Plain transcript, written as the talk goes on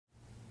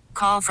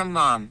Call from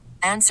mom.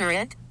 Answer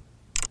it.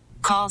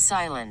 Call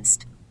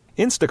silenced.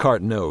 Instacart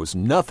knows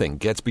nothing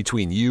gets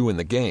between you and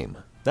the game.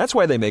 That's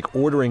why they make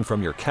ordering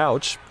from your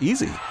couch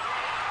easy.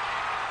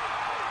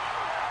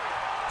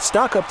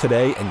 Stock up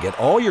today and get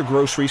all your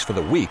groceries for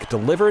the week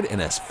delivered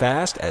in as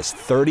fast as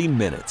 30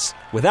 minutes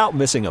without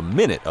missing a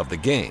minute of the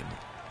game.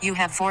 You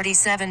have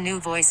 47 new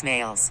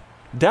voicemails.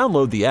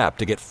 Download the app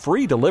to get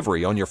free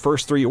delivery on your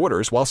first 3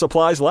 orders while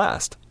supplies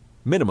last.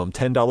 Minimum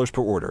 $10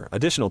 per order.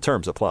 Additional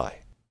terms apply.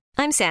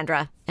 I'm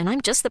Sandra, and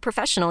I'm just the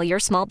professional your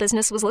small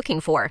business was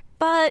looking for.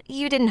 But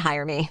you didn't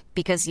hire me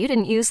because you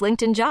didn't use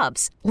LinkedIn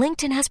Jobs.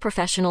 LinkedIn has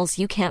professionals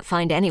you can't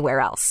find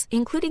anywhere else,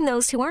 including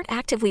those who aren't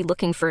actively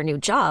looking for a new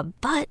job,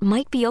 but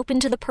might be open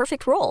to the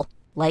perfect role,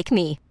 like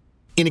me.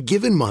 In a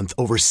given month,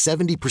 over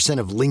 70%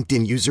 of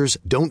LinkedIn users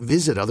don't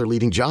visit other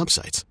leading job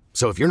sites.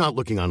 So if you're not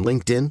looking on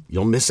LinkedIn,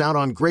 you'll miss out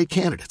on great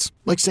candidates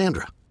like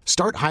Sandra.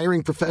 Start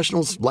hiring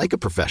professionals like a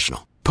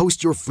professional.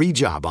 Post your free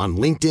job on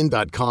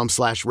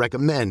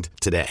linkedin.com/recommend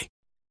today.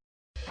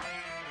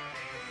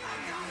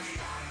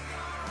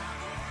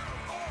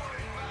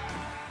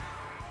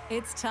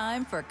 It's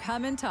time for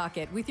Come and Talk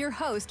It with your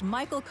host,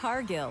 Michael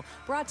Cargill,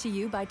 brought to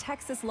you by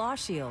Texas Law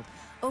Shield.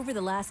 Over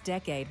the last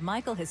decade,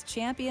 Michael has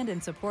championed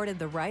and supported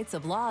the rights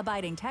of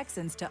law-abiding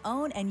Texans to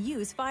own and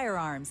use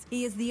firearms.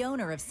 He is the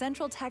owner of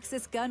Central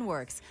Texas Gun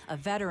Works, a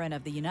veteran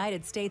of the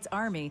United States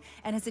Army,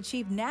 and has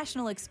achieved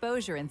national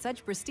exposure in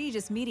such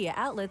prestigious media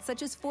outlets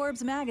such as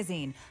Forbes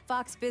Magazine,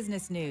 Fox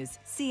Business News,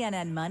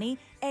 CNN Money,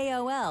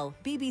 AOL,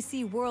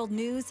 BBC World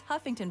News,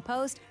 Huffington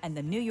Post, and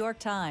the New York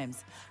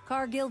Times.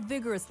 Cargill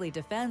vigorously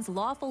defends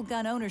lawful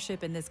gun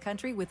ownership in this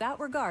country without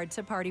regard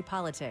to party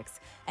politics.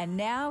 And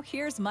now,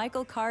 here's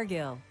Michael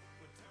Cargill.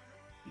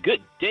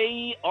 Good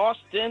day,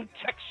 Austin,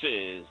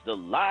 Texas, the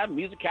live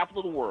music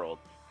capital of the world.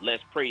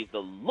 Let's praise the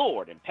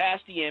Lord and pass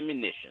the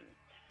ammunition.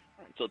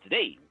 All right, so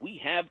today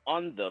we have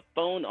on the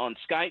phone on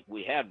Skype,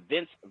 we have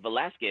Vince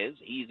Velazquez.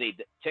 He's a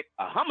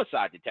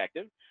homicide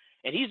detective,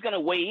 and he's going to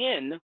weigh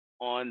in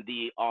on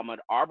the Ahmaud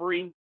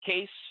Arbery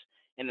case.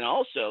 And then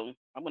also,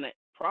 I'm going to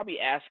probably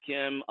ask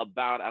him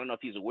about, I don't know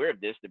if he's aware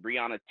of this, the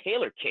Breonna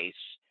Taylor case,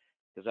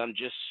 because I'm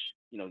just,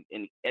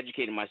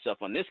 educating myself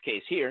on this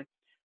case here.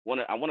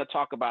 I want to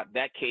talk about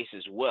that case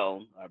as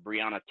well,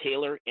 Breonna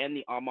Taylor and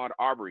the Ahmaud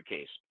Arbery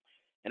case.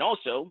 And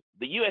also,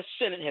 the U.S.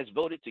 Senate has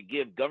voted to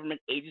give government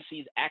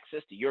agencies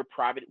access to your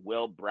private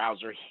web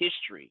browser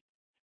history.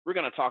 We're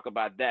going to talk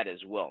about that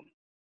as well.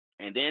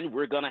 And then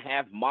we're going to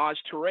have Maj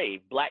Toure,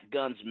 Black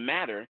Guns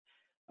Matter,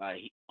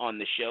 on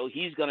the show.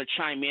 He's going to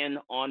chime in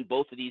on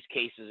both of these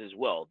cases as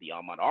well, the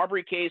Ahmaud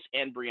Arbery case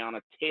and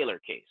Breonna Taylor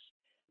case.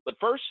 But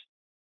first,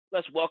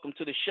 let's welcome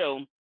to the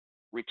show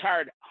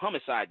retired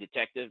homicide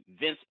detective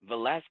Vince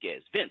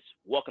Velazquez. Vince,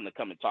 welcome to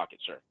Come and Talk It,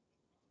 sir.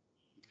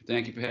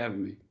 Thank you for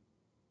having me.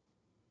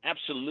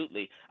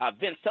 Absolutely.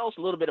 Vince, tell us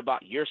a little bit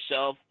about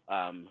yourself.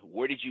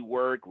 Where did you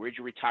work? Where did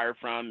you retire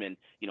from? And,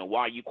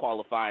 why are you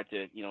qualified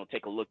to,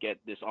 take a look at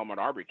this Ahmaud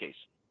Arbery case?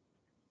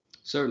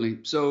 Certainly.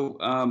 So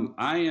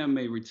I am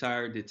a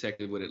retired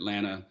detective with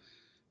Atlanta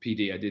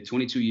PD. I did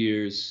 22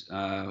 years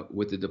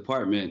with the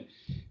department,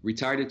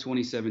 retired in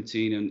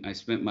 2017, and I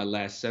spent my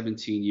last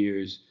 17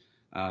 years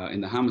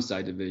in the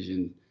homicide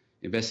division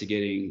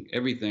investigating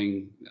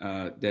everything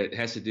that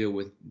has to deal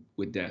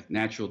with death,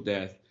 natural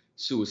death,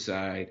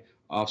 suicide,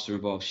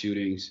 officer-involved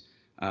shootings,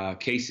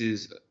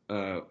 cases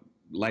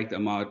like the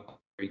Ahmaud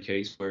Arbery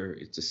case where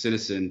it's a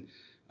citizen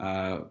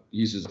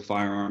uses a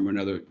firearm or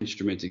another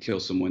instrument to kill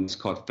someone. It's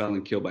called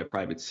felon kill by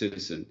private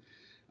citizen.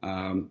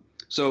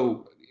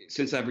 So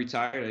since I've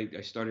retired,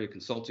 I started a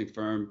consulting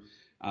firm.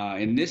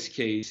 In this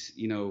case,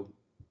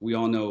 we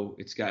all know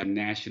it's gotten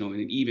national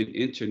and even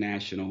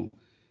international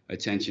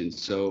attention.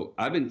 So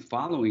I've been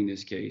following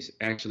this case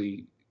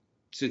actually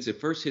since it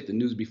first hit the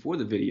news before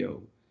the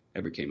video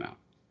ever came out.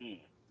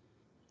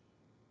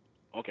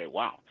 Okay,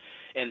 wow.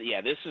 And yeah,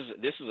 this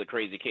is a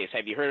crazy case.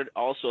 Have you heard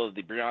also of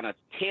the Breonna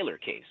Taylor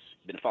case?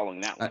 Been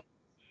following that one?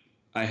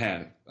 I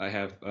have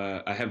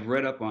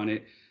read up on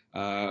it.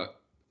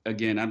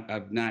 Again,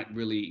 I've not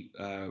really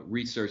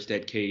researched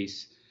that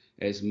case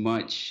as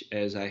much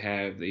as I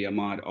have the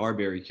Ahmaud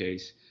Arbery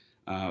case,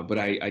 but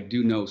I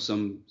do know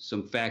some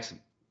facts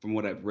from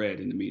what I've read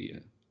in the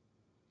media.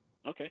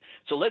 Okay,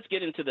 so let's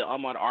get into the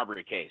Ahmaud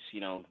Arbery case.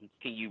 Can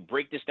you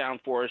break this down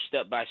for us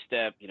step by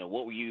step?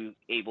 What were you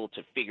able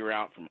to figure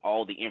out from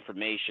all the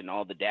information,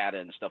 all the data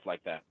and stuff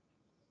like that?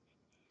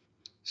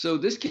 So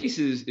this case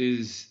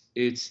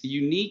it's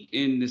unique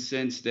in the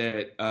sense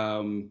that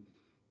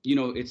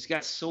it's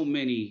got so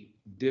many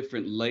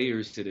different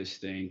layers to this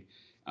thing,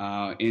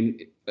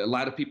 and a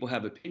lot of people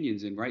have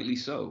opinions, and rightly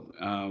so.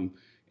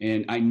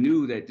 And I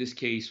knew that this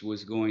case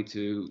was going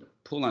to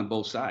pull on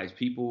both sides.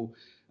 People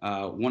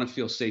want to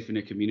feel safe in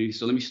their community.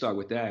 So let me start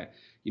with that.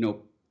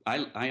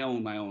 I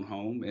own my own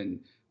home, and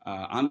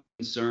I'm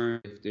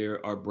concerned if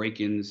there are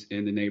break-ins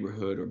in the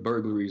neighborhood or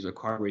burglaries or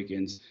car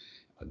break-ins.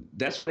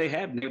 That's why they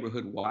have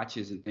neighborhood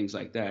watches and things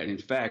like that. In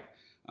fact,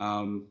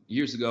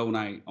 years ago when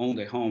I owned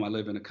a home, I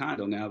live in a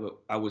condo now, but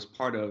I was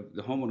part of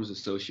the homeowners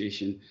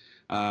association.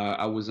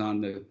 I was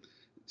on the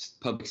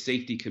public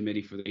safety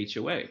committee for the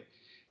HOA.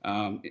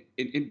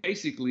 And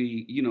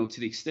basically, to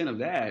the extent of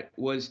that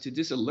was to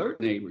just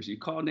alert neighbors. You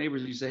call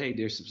neighbors, you say, hey,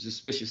 there's some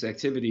suspicious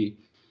activity.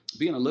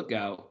 Be on the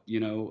lookout.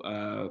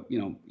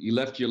 You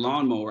left your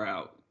lawnmower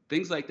out,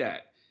 things like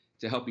that,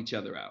 to help each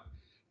other out.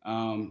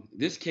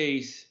 This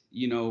case,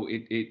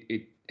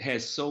 it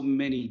has so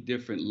many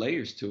different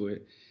layers to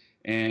it.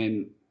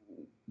 And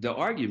the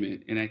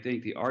argument, and I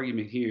think the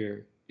argument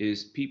here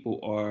is people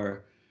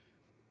are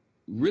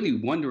really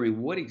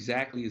wondering what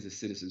exactly is a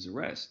citizen's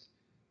arrest.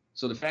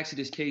 So the facts of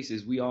this case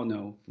is, we all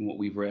know from what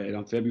we've read,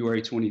 on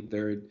February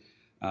 23rd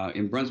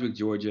in Brunswick,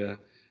 Georgia,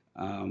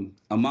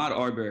 Ahmaud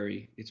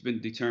Arbery, it's been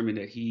determined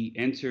that he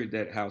entered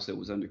that house that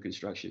was under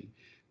construction.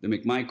 The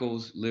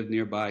McMichaels lived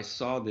nearby,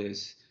 saw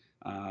this.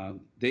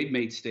 They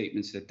made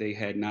statements that they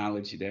had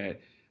knowledge that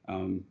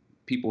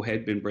people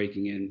had been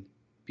breaking in,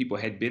 people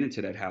had been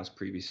into that house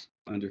previously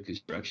under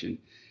construction.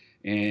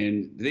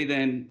 And they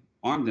then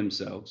armed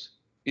themselves.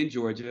 In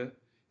Georgia,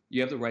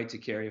 you have the right to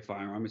carry a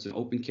firearm. It's an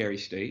open carry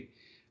state.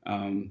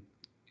 And,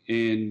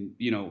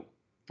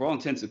 for all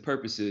intents and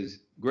purposes,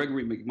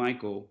 Gregory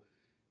McMichael,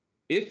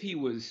 if he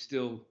was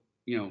still,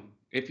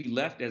 if he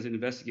left as an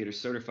investigator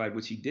certified,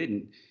 which he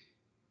didn't,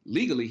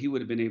 legally, he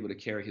would have been able to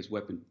carry his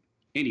weapon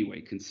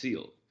anyway,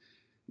 concealed.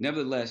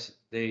 Nevertheless,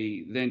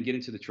 they then get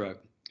into the truck.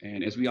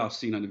 And as we all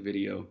seen on the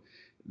video,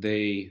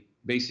 they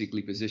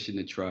basically position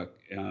the truck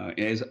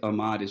as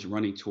Ahmaud is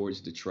running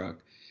towards the truck.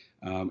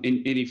 And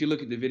if you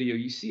look at the video,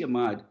 you see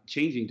Ahmaud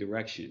changing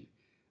direction.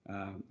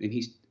 And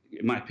he's,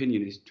 in my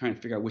opinion, is trying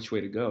to figure out which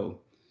way to go.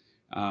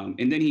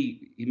 And then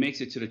he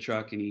makes it to the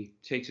truck and he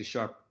takes a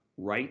sharp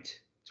right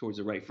towards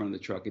the right front of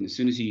the truck. And as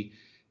soon as he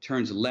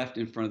turns left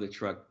in front of the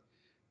truck,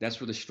 that's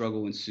where the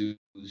struggle ensues.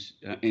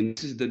 And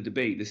this is the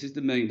debate. This is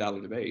the $1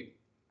 million debate.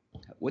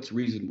 What's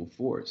reasonable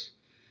force?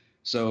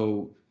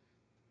 So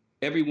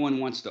everyone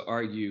wants to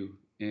argue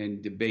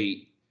and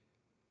debate,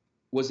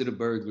 was it a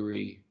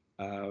burglary?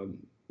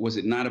 Was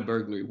it not a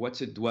burglary?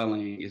 What's a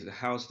dwelling? Is a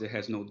house that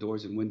has no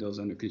doors and windows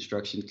under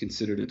construction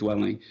considered a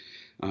dwelling?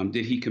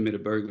 Did he commit a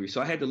burglary?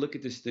 So I had to look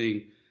at this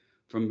thing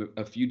from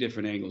a few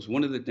different angles.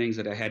 One of the things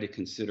that I had to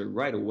consider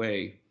right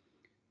away,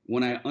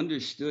 when I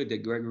understood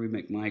that Gregory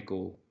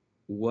McMichael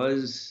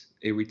was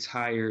a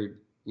retired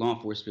law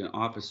enforcement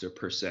officer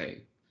per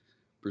se,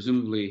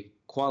 presumably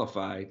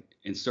qualified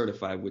and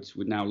certified, which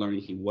we're now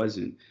learning he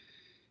wasn't.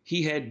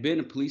 He had been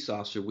a police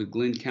officer with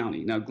Glenn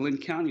County. Now, Glenn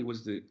County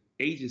was the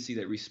agency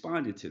that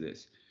responded to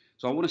this.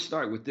 So I want to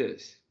start with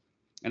this.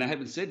 And I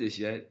haven't said this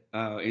yet,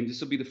 and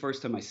this will be the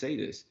first time I say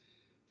this.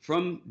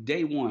 From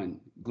day one,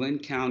 Glenn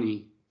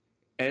County,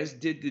 as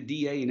did the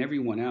DA and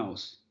everyone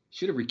else,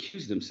 should have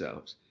recused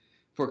themselves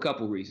for a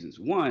couple reasons.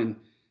 One,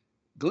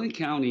 Glenn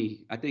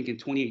County, I think in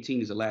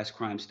 2018 is the last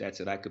crime stats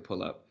that I could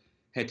pull up,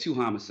 had 2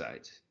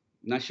 homicides.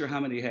 Not sure how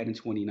many they had in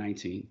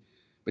 2019,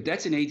 but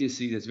that's an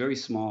agency that's very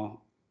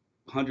small,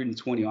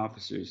 120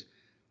 officers.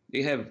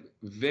 They have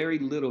very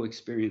little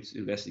experience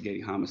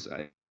investigating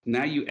homicide.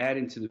 Now you add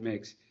into the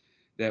mix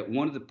that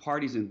one of the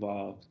parties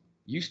involved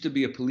used to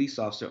be a police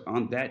officer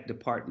on that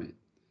department.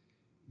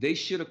 They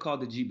should have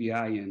called the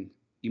GBI in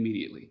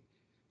immediately.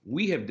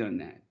 We have done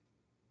that.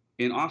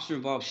 In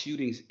officer-involved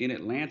shootings in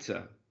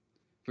Atlanta,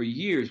 for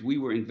years, we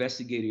were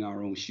investigating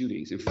our own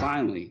shootings. And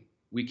finally,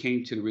 we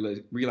came to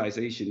the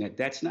realization that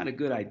that's not a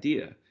good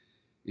idea,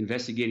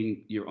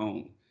 investigating your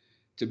own,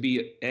 to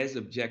be as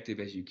objective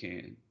as you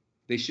can.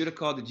 They should have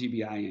called the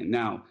GBI in.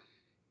 Now,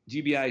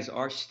 GBI is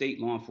our state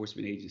law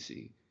enforcement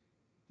agency.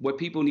 What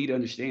people need to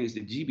understand is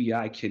that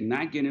GBI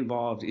cannot get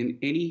involved in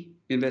any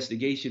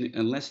investigation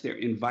unless they're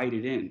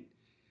invited in.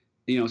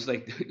 It's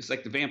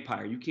like the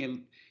vampire. You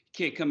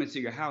can't come into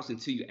your house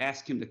until you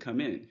ask him to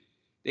come in.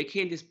 They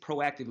can't just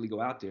proactively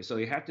go out there. So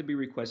they have to be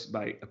requested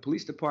by a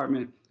police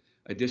department,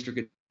 a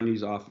district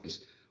attorney's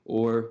office,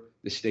 or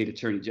the state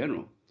attorney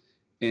general.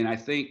 And I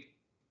think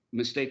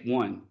mistake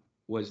one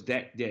was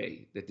that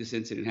day that this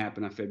incident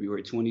happened on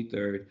February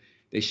 23rd.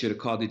 They should have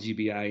called the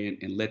GBI in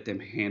and let them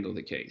handle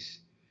the case.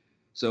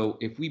 So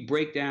if we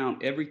break down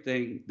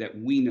everything that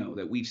we know,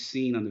 that we've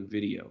seen on the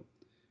video,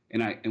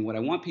 and what I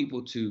want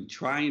people to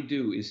try and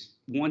do is,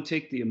 one,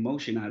 take the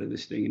emotion out of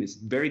this thing. And it's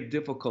very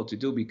difficult to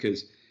do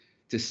because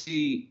to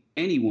see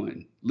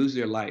anyone lose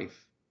their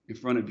life in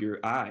front of your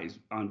eyes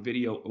on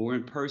video or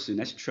in person,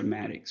 that's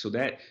traumatic. So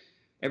that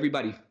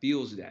everybody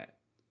feels that.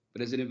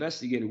 But as an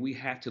investigator, we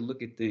have to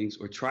look at things,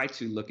 or try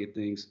to look at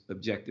things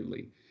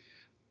objectively.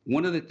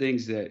 One of the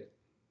things that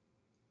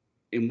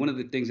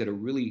are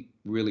really,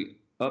 really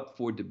up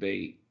for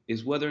debate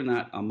is whether or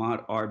not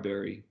Ahmaud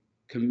Arbery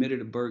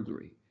committed a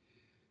burglary.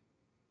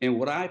 And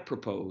what I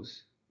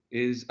propose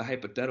is a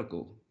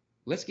hypothetical.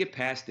 Let's get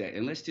past that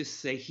and let's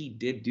just say he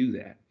did do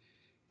that.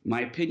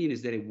 My opinion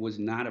is that it was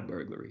not a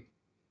burglary.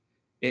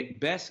 At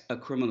best, a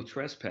criminal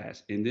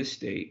trespass in this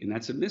state, and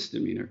that's a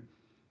misdemeanor.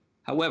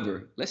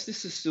 However, let's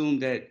just assume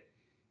that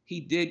he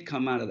did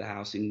come out of the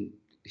house and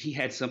he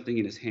had something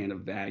in his hand of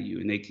value,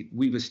 and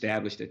we've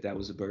established that that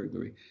was a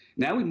burglary.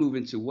 Now we move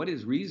into what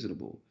is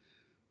reasonable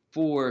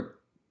for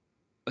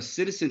a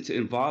citizen to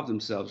involve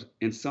themselves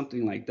in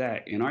something like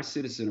that, and our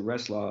citizen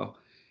arrest law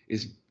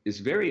is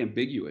very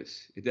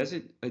ambiguous. It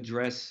doesn't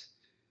address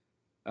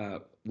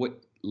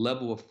what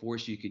level of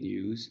force you can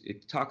use.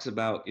 It talks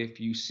about if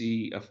you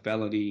see a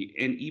felony,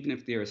 and even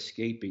if they're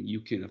escaping, you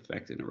can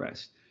effect an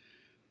arrest.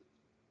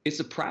 It's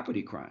a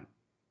property crime.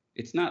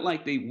 It's not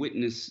like they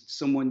witnessed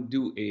someone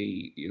do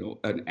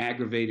an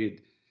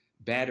aggravated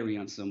battery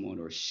on someone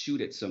or shoot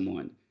at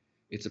someone.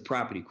 It's a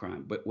property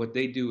crime. But what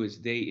they do is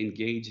they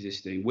engage this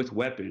thing with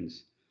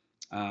weapons.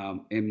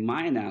 And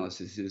my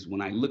analysis is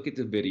when I look at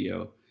the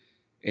video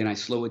and I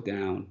slow it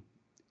down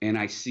and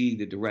I see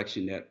the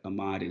direction that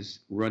Ahmaud is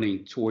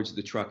running towards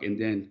the truck and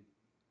then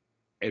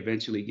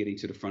eventually getting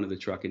to the front of the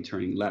truck and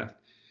turning left,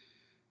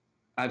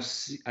 I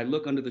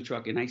look under the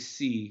truck and I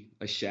see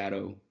a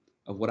shadow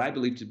of what I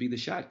believe to be the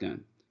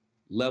shotgun,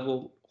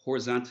 level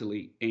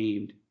horizontally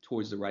aimed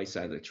towards the right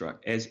side of the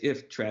truck, as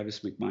if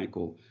Travis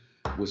McMichael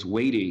was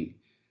waiting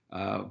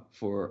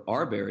for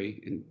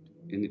Arbery, and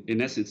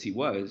in essence he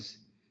was.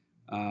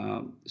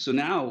 So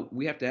now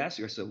we have to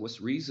ask ourselves,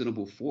 what's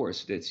reasonable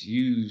force that's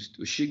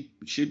used or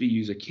should be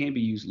used or can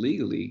be used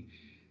legally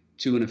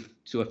to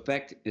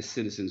effect a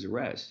citizen's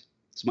arrest?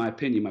 It's my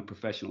opinion, my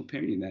professional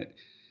opinion,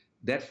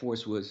 that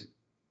force was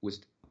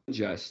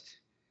unjust,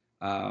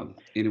 and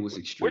it was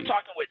extreme. We're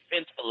talking with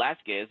Vince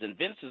Velazquez, and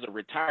Vince is a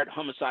retired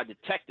homicide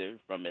detective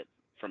from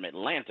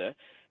Atlanta,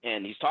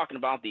 and he's talking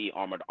about the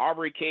Ahmaud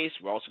Arbery case.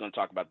 We're also going to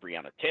talk about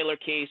Breonna Taylor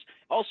case.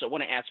 Also, I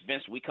want to ask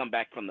Vince, when we come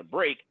back from the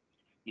break,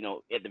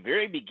 at the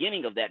very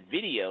beginning of that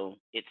video,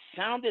 it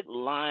sounded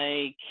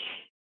like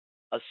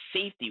a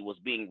safety was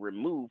being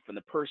removed from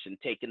the person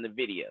taking the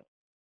video.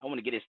 I want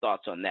to get his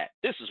thoughts on that.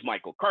 This is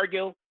Michael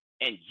Cargill,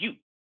 and you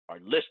are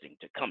listening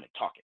to Come and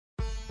Talk It.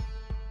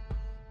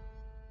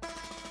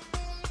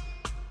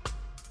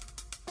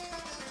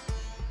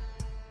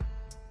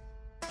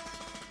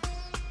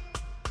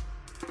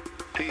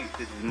 Peace,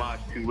 this is Maj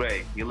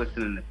Toure. You're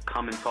listening to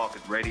Come and Talk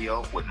It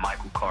Radio with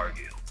Michael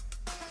Cargill.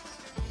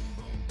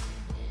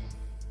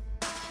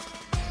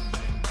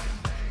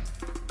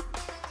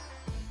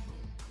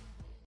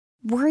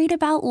 Worried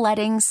about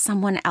letting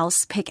someone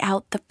else pick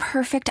out the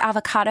perfect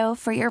avocado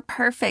for your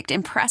perfect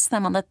impress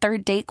them on the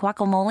third date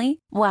guacamole?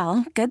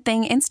 Well, good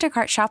thing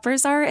Instacart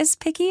shoppers are as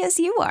picky as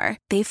you are.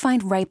 They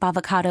find ripe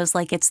avocados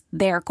like it's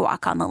their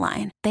guac on the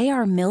line. They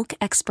are milk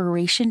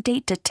expiration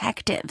date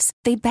detectives.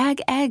 They bag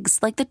eggs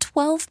like the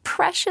 12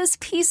 precious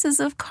pieces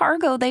of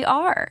cargo they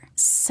are.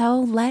 So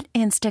let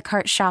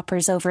Instacart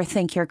shoppers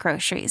overthink your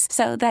groceries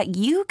so that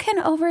you can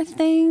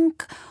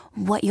overthink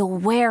what you'll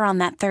wear on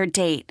that third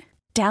date.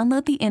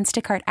 Download the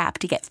Instacart app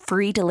to get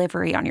free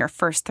delivery on your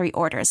first 3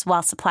 orders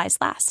while supplies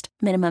last.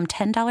 Minimum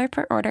 $10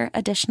 per order.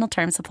 Additional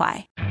terms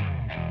apply.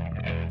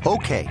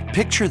 Okay,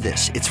 picture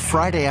this. It's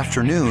Friday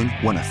afternoon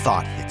when a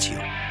thought hits you.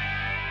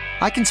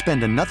 I can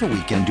spend another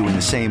weekend doing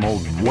the same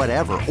old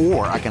whatever,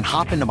 or I can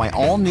hop into my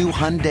all-new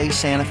Hyundai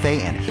Santa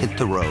Fe and hit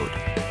the road.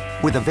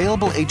 With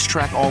available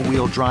H-Track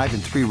all-wheel drive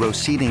and 3-row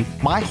seating,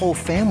 my whole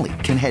family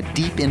can head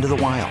deep into the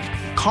wild.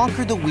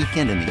 Conquer the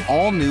weekend in the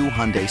all-new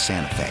Hyundai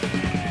Santa Fe.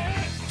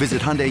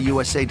 Visit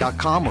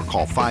HyundaiUSA.com or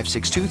call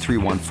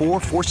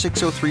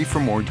 562-314-4603 for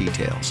more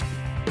details.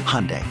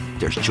 Hyundai,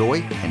 there's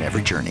joy in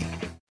every journey.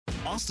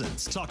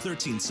 Austin's Talk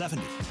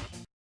 1370.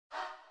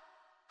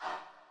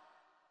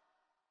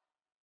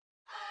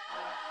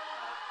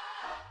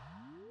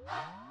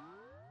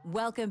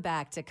 Welcome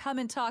back to Come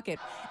and Talk It.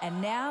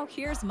 And now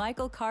here's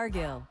Michael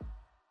Cargill.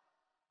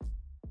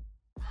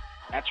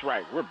 That's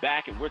right. We're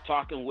back, and we're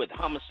talking with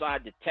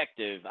homicide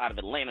detective out of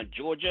Atlanta,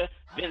 Georgia,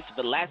 Vince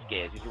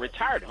Velazquez. He's a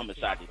retired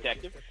homicide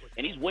detective,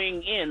 and he's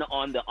weighing in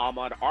on the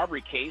Ahmaud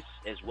Arbery case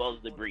as well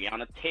as the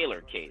Breonna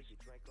Taylor case.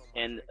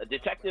 And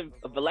Detective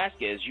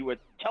Velazquez, you were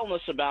telling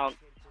us about,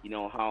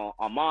 how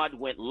Ahmaud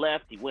went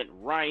left, he went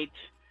right,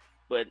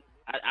 but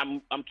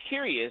I'm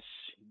curious.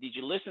 Did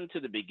you listen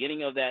to the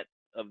beginning of the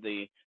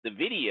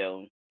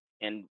video,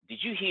 and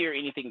did you hear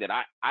anything that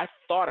I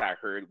thought I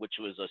heard, which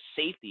was a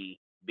safety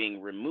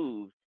being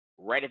removed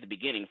right at the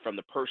beginning from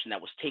the person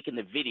that was taking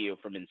the video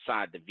from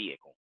inside the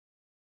vehicle?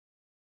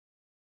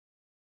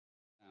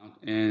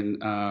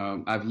 And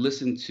I've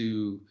listened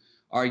to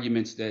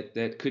arguments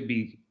that could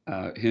be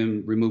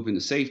him removing the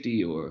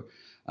safety or,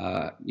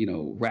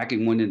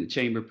 racking one in the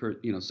chamber,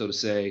 so to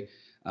say,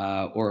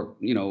 or,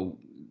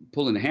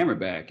 pulling the hammer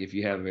back if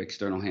you have an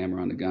external hammer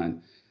on the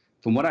gun.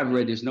 From what I've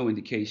read, there's no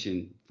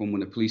indication from when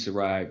the police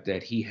arrived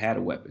that he had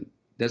a weapon.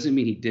 Doesn't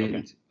mean he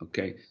didn't,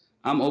 okay?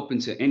 I'm open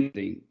to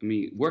anything. I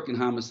mean, working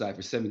homicide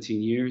for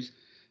 17 years,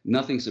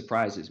 nothing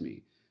surprises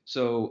me.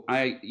 So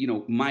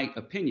my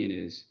opinion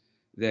is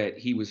that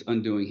he was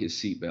undoing his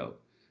seatbelt.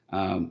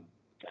 Gotcha.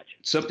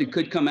 Something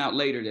could come out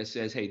later that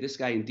says, hey, this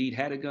guy indeed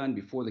had a gun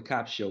before the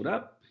cops showed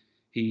up.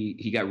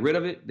 He got rid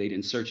of it. They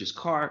didn't search his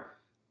car.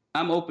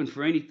 I'm open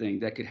for anything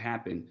that could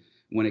happen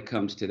when it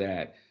comes to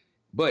that.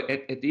 But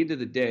at the end of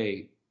the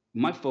day,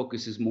 my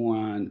focus is more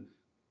on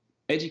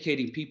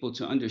educating people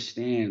to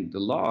understand the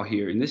law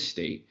here in this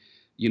state.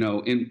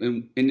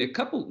 And a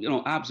couple,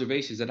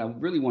 observations that I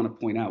really want to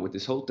point out with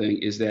this whole thing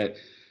is that,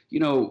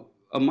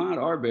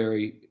 Ahmaud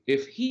Arbery,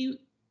 if he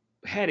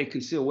had a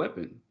concealed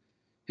weapon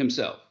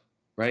himself,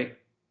 right?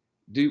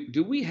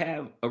 Do we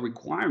have a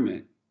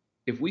requirement,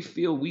 if we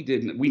feel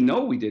we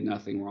know we did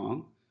nothing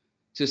wrong,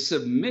 to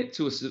submit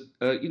to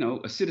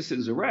a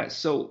citizen's arrest?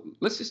 So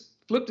let's just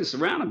flip this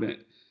around a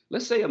bit.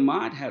 Let's say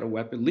Ahmaud had a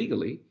weapon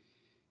legally,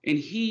 and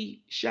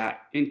he shot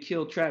and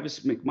killed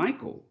Travis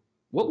McMichael.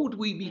 What would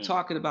we be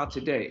talking about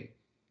today?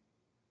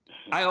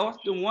 I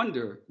often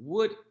wonder,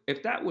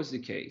 if that was the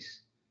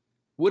case,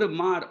 would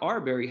Ahmaud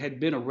Arbery had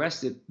been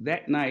arrested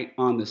that night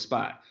on the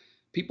spot?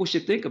 People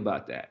should think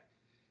about that.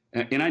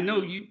 And I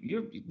know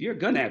you're a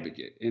gun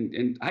advocate,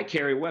 and I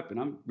carry a weapon.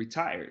 I'm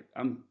retired.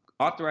 I'm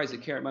authorized to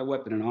carry my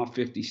weapon in all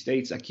 50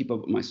 states. I keep up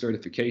with my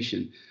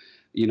certification.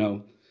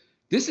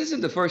 This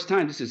isn't the first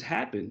time this has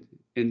happened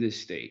in this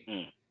state.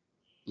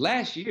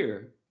 Last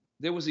year,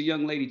 there was a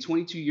young lady,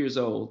 22 years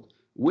old,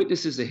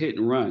 witnesses a hit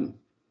and run.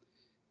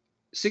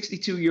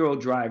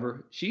 62-year-old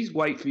driver. She's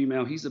white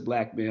female. He's a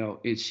black male.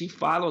 And she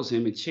follows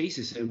him and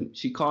chases him.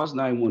 She calls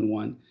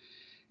 911.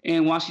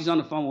 And while she's on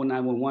the phone with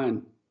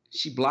 911,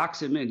 she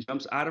blocks him in,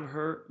 jumps out of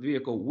her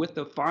vehicle with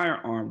a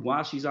firearm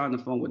while she's on the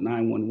phone with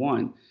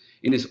 911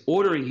 and is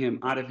ordering him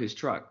out of his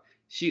truck.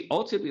 She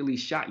ultimately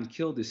shot and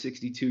killed the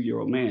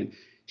 62-year-old man.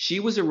 She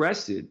was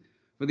arrested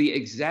for the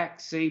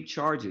exact same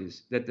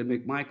charges that the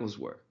McMichaels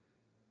were: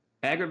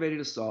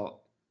 aggravated assault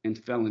and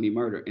felony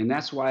murder. And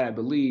that's why I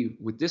believe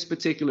with this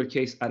particular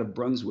case out of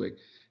Brunswick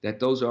that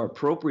those are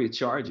appropriate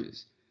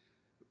charges.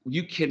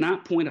 You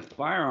cannot point a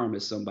firearm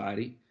at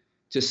somebody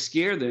to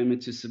scare them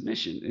into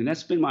submission. And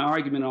that's been my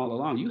argument all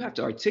along. You have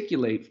to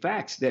articulate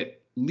facts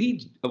that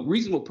lead a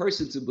reasonable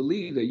person to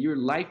believe that your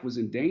life was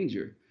in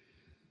danger.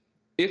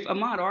 If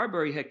Ahmaud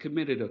Arbery had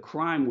committed a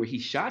crime where he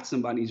shot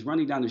somebody, he's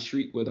running down the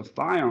street with a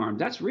firearm,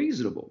 that's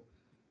reasonable.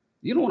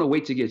 You don't want to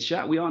wait to get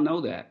shot. We all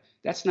know that.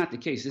 That's not the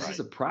case. This is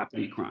a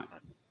property crime.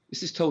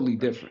 This is totally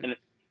different.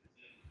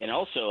 And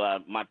also,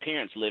 my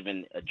parents live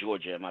in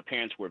Georgia. My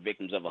parents were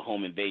victims of a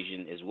home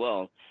invasion as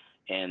well.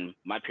 And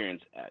my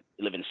parents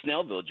live in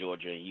Snellville,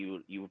 Georgia.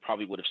 You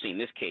probably would have seen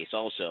this case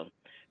also,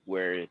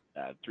 where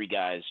 3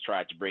 guys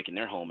tried to break in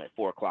their home at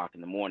 4 o'clock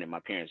in the morning. My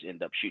parents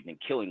ended up shooting and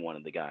killing one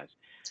of the guys.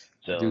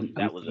 So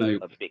that was a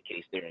big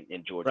case there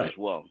in Georgia as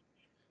well.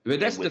 But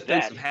that's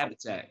defensive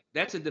habitat.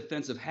 That's a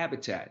defensive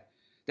habitat.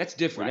 That's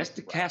different. That's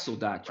the castle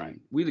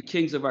doctrine. We're the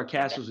kings of our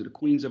castles or the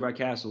queens of our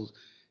castles,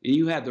 and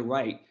you have the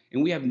right,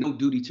 and we have no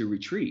duty to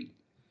retreat.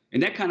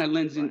 And that kind of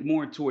lends in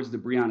more towards the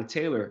Breonna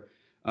Taylor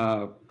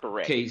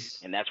case.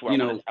 And that's where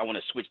I want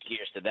to switch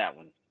gears to that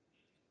one.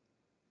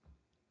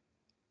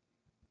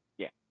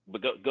 Yeah,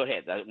 but go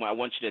ahead. I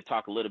want you to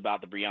talk a little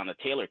about the Breonna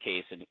Taylor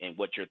case and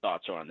what your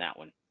thoughts are on that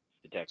one,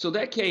 Detective. So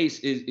that case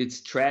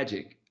it's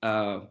tragic.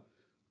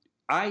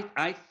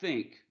 I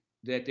think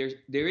that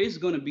there is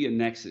going to be a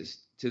nexus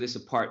to this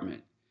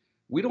apartment.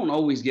 We don't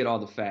always get all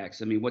the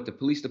facts. I mean, what the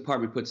police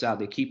department puts out,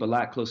 they keep a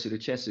lot close to their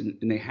chest, and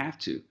they have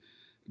to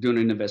during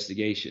an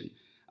investigation.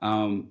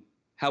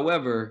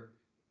 However,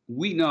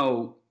 we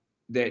know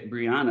that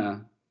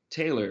Breonna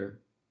Taylor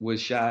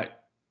was shot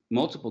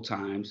multiple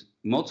times.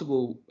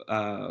 Multiple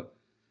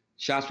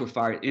shots were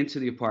fired into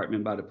the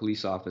apartment by the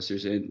police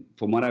officers. And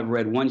from what I've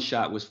read, one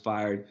shot was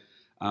fired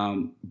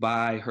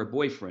by her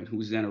boyfriend, who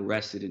was then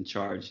arrested and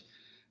charged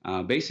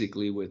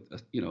basically with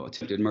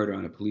attempted murder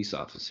on a police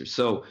officer.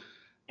 So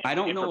I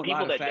don't know a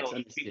lot of facts on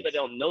this case. People that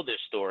don't know this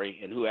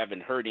story and who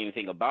haven't heard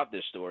anything about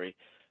this story,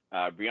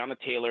 Breonna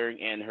Taylor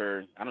and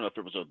her, I don't know if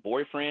it was a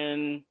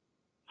boyfriend,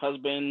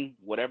 husband,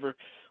 whatever,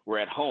 were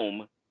at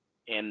home,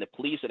 and the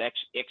police had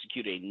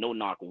executed a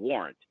no-knock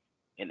warrant.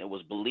 And it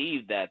was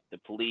believed that the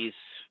police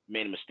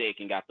made a mistake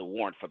and got the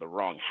warrant for the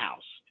wrong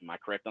house. Am I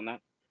correct on that?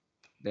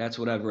 That's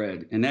what I've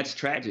read. And that's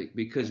tragic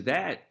because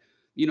that,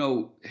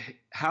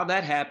 how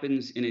that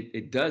happens, and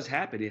it does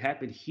happen. It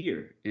happened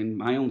here in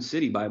my own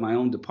city by my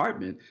own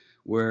department,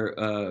 where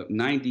a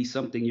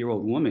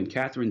 90-something-year-old woman,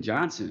 Katherine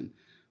Johnson,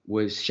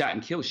 was shot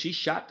and killed. She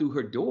shot through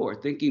her door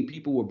thinking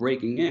people were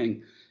breaking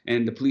in,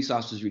 and the police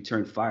officers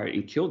returned fire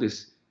and killed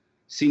this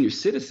senior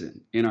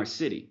citizen in our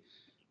city.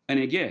 And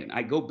again,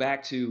 I go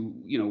back to,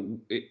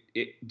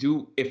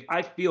 if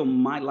I feel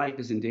my life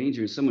is in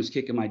danger and someone's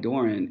kicking my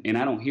door in and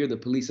I don't hear the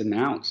police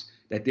announce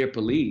that they're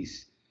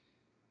police,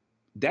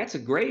 that's a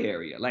gray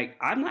area. Like,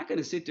 I'm not going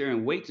to sit there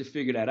and wait to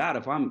figure that out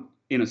if I'm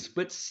in a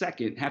split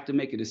second have to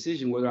make a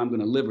decision whether I'm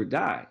going to live or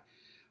die.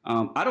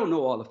 I don't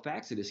know all the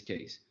facts of this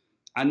case.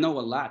 I know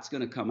a lot's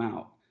going to come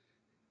out.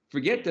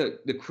 Forget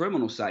the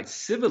criminal side.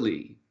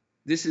 Civilly,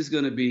 this is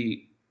going to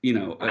be,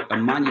 a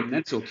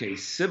monumental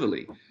case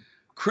civilly.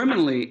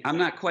 Criminally, I'm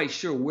not quite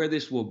sure where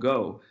this will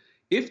go.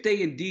 If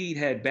they indeed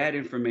had bad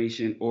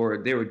information or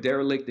they were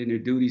derelict in their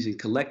duties in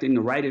collecting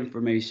the right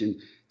information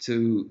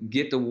to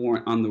get the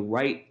warrant on the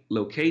right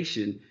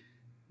location,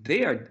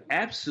 they are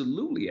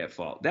absolutely at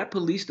fault. That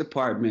police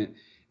department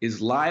is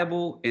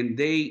liable, and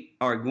they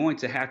are going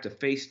to have to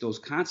face those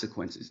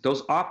consequences.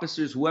 Those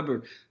officers,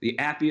 whoever the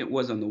affiant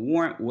was on the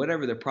warrant,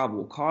 whatever the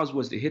probable cause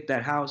was to hit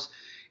that house,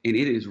 and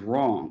it is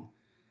wrong.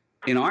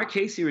 In our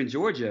case here in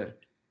Georgia,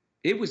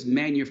 it was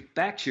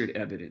manufactured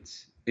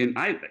evidence. And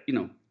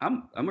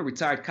I'm a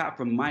retired cop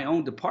from my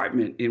own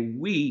department, and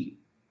we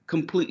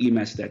completely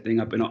messed that thing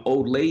up. And an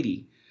old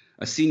lady,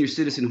 a senior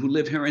citizen who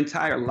lived her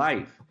entire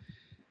life,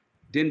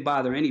 didn't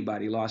bother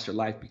anybody, lost her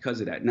life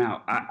because of that.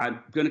 Now, I'm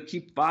going to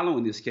keep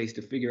following this case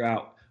to figure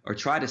out or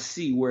try to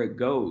see where it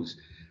goes.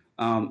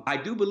 I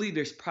do believe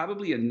there's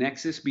probably a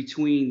nexus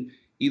between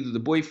either the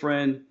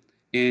boyfriend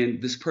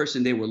and this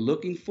person they were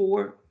looking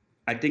for.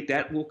 I think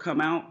that will come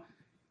out.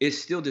 It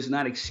still does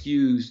not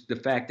excuse the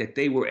fact that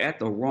they were at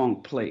the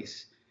wrong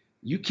place.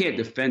 You can't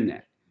defend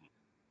that.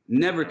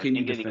 Never can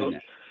you defend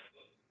that.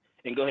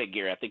 And go ahead,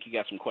 Gary. I think you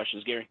got some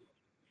questions, Gary.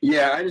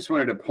 Yeah, I just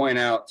wanted to point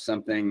out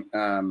something.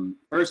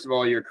 First of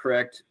all, you're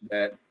correct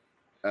that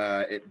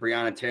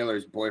Breonna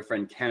Taylor's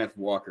boyfriend, Kenneth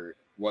Walker,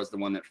 was the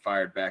one that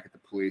fired back at the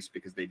police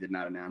because they did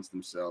not announce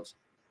themselves.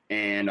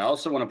 And I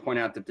also want to point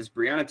out that this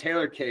Breonna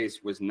Taylor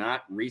case was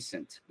not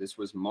recent. This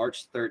was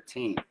March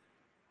 13th.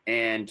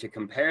 And to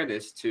compare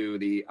this to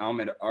the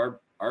Ahmaud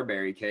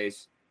Arbery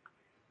case,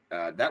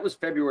 that was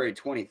February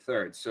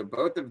 23rd. So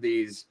both of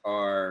these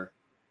are,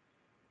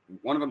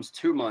 one of them's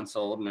 2 months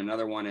old and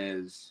another one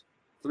is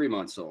 3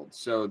 months old.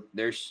 So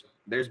there's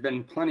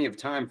been plenty of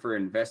time for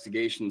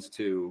investigations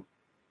to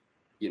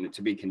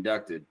be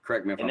conducted.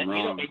 Correct me if I'm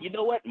wrong. You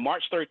know what?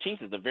 March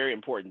 13th is a very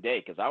important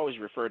day, because I always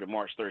refer to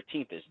March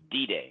 13th as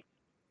D-Day,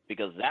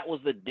 because that was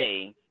the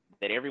day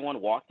that everyone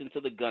walked into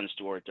the gun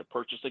store to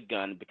purchase a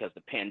gun because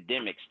the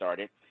pandemic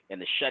started and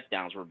the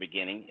shutdowns were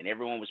beginning, and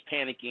everyone was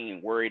panicking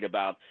and worried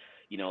about,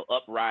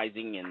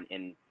 uprising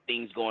and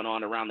things going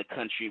on around the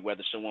country,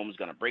 whether someone was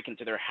going to break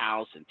into their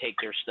house and take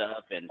their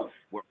stuff, and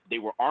they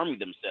were arming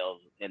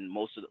themselves, and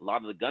a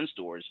lot of the gun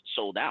stores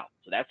sold out.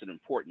 So that's an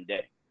important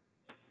day.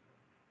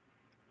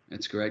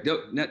 That's correct.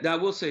 Now, I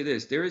will say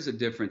this: there is a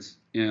difference,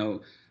 and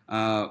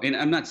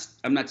I'm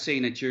not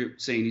saying that you're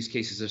saying these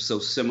cases are so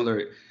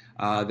similar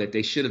that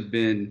they should have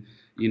been,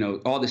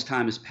 all this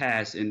time has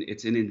passed and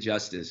it's an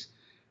injustice.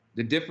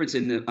 The difference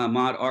in the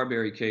Ahmaud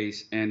Arbery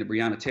case and the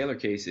Breonna Taylor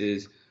case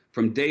is,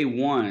 from day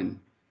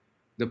one,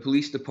 the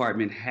police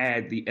department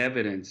had the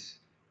evidence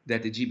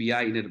that the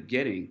GBI ended up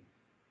getting,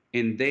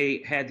 and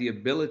they had the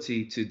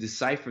ability to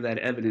decipher that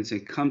evidence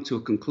and come to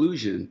a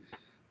conclusion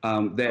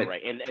that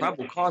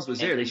probable cause was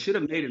there. They should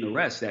have made an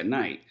arrest that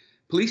night.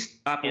 Police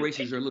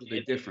operations are a little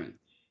bit different.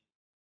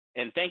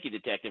 And thank you,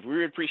 Detective. We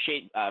really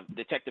appreciate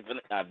Detective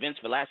Vince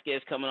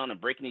Velazquez coming on and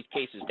breaking these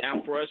cases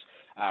down for us.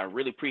 I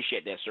really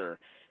appreciate that, sir.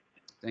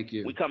 Thank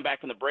you. We come back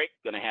from the break.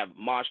 Going to have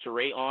Maj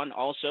Toure on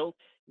also.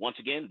 Once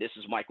again, this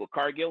is Michael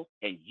Cargill,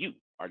 and you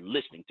are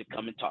listening to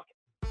Come and Talk It.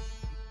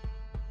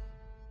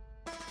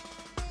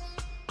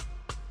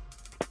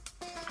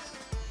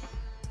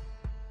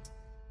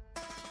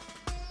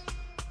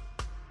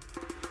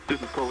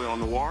 This is Corleone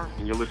Noir,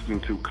 and you're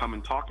listening to Come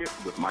and Talk It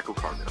with Michael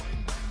Cargill.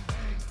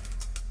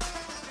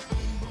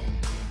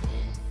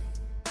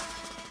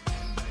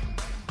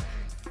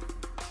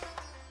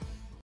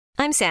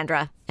 I'm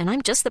Sandra, and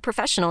I'm just the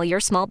professional your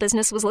small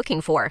business was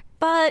looking for.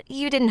 But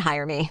you didn't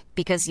hire me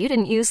because you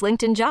didn't use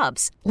LinkedIn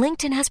Jobs.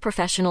 LinkedIn has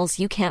professionals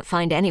you can't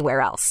find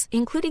anywhere else,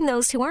 including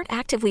those who aren't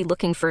actively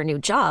looking for a new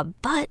job,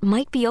 but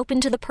might be open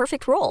to the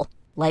perfect role,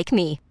 like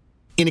me.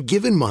 In a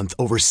given month,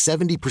 over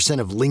 70%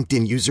 of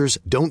LinkedIn users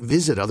don't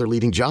visit other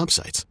leading job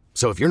sites.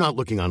 So if you're not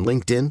looking on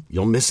LinkedIn,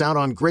 you'll miss out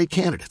on great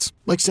candidates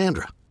like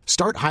Sandra.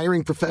 Start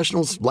hiring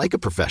professionals like a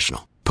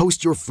professional.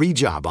 Post your free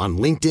job on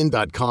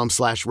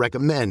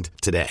linkedin.com/recommend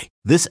today.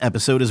 This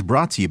episode is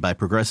brought to you by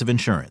Progressive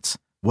Insurance.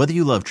 Whether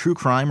you love true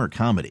crime or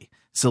comedy,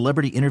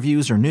 celebrity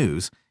interviews or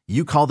news,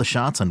 you call the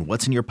shots on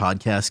what's in your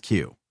podcast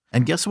queue.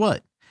 And guess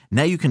what?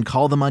 Now you can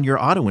call them on your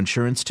auto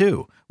insurance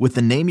too with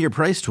the Name Your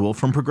Price tool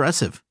from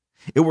Progressive.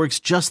 It works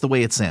just the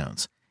way it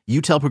sounds.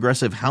 You tell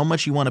Progressive how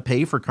much you want to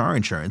pay for car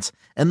insurance,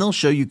 and they'll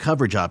show you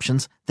coverage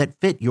options that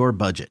fit your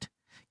budget.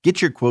 Get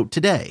your quote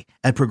today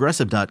at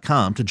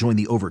Progressive.com to join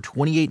the over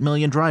 28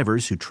 million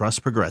drivers who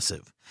trust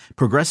Progressive.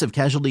 Progressive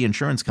Casualty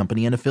Insurance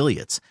Company and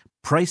Affiliates.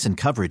 Price and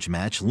coverage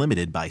match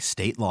limited by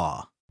state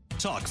law.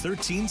 Talk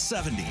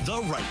 1370,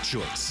 the right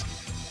choice.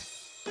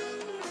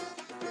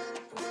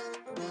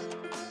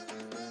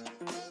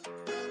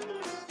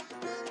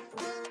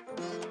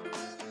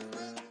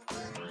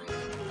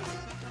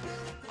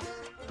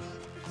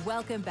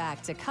 Welcome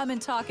back to Come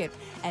and Talk It.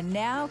 And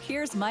now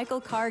here's Michael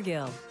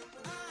Cargill.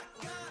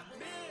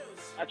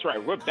 That's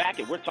right. We're back,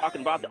 and we're talking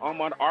about the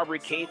Ahmaud Arbery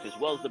case as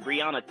well as the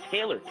Breonna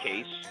Taylor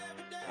case.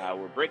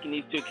 We're breaking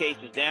these two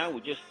cases down.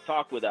 We just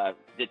talked with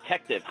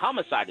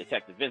homicide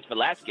detective Vince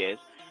Velazquez,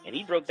 and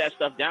he broke that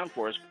stuff down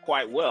for us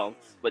quite well.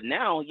 But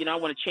now, I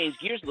want to change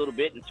gears a little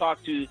bit and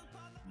talk to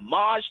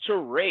Maj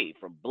Toure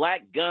from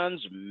Black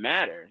Guns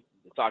Matter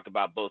to talk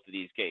about both of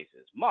these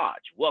cases. Maj,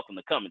 welcome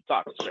to Come and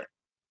Talk, sir.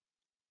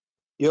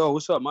 Yo,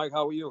 what's up, Mike?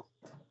 How are you?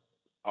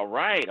 All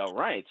right.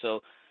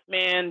 So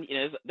man,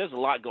 there's a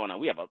lot going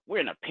on. We're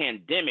in a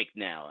pandemic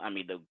now. I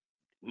mean,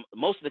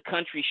 most of the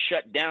country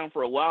shut down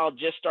for a while,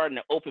 just starting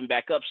to open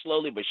back up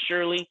slowly but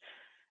surely.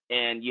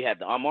 And you had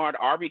the Ahmaud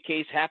Arbery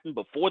case happen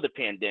before the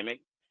pandemic.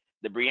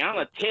 The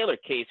Breonna Taylor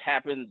case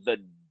happened the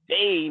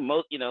day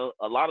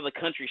a lot of the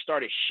country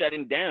started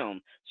shutting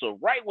down. So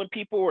right when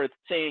people were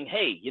saying,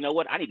 hey, you know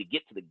what, I need to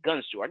get to the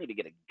gun store, I need to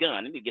get a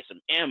gun, I need to get some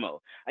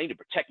ammo, I need to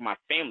protect my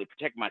family,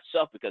 protect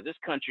myself, because this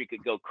country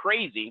could go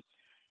crazy.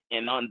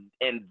 And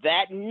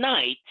that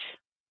night,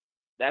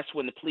 that's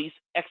when the police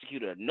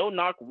executed a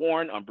no-knock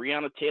warrant on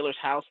Breonna Taylor's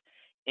house,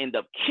 ended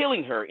up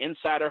killing her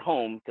inside her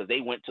home because they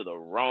went to the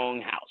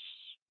wrong house.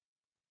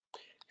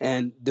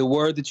 And the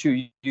word that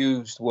you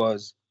used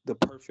was the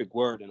perfect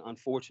word. And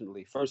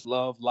unfortunately, first,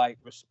 love, light,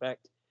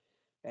 respect,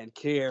 and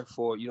care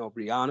for,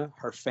 Breonna,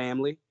 her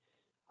family,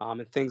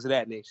 and things of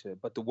that nature.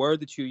 But the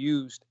word that you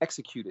used,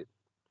 executed,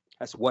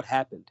 that's what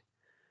happened.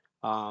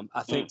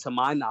 I think, to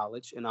my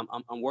knowledge, and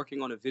I'm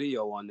working on a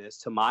video on this,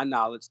 to my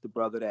knowledge, the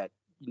brother that,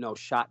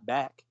 shot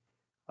back,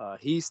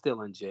 he's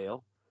still in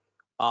jail.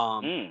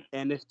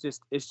 And it's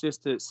just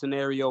a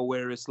scenario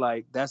where it's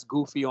like, that's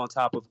goofy on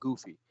top of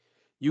goofy.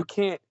 You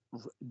can't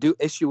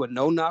issue a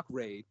no-knock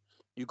raid.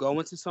 You go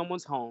into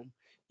someone's home,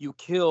 you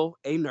kill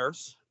a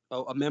nurse,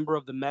 a member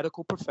of the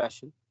medical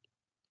profession.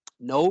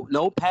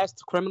 No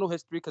past criminal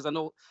history, because I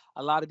know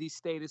a lot of these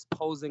states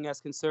posing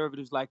as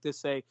conservatives like this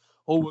say,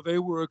 oh, well, they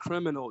were a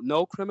criminal.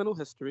 No criminal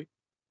history.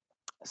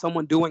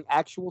 Someone doing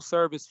actual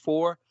service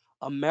for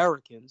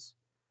Americans.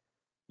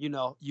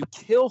 You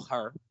kill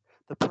her.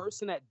 The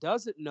person that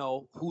doesn't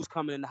know who's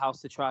coming in the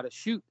house to try to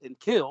shoot and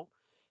kill,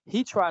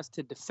 he tries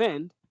to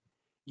defend.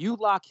 You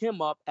lock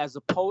him up as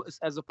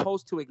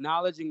opposed to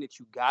acknowledging that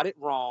you got it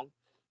wrong.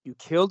 You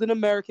killed an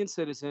American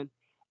citizen,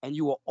 and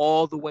you were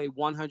all the way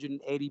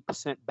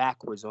 180%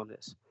 backwards on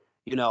this.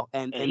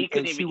 And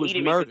she was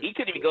murdered. He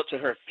couldn't even go to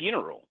her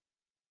funeral.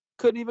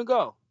 Couldn't even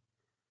go.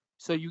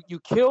 So you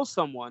kill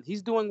someone.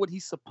 He's doing what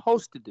he's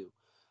supposed to do.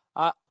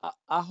 I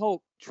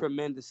hope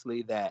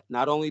tremendously that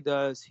not only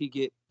does he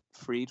get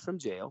freed from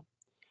jail,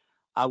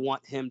 I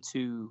want him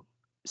to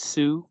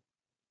sue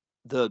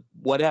the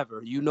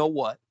whatever,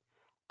 what,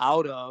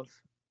 out of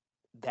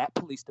that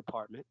police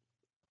department.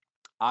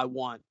 I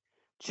want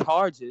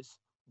charges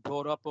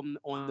brought up on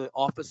the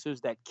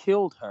officers that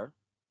killed her.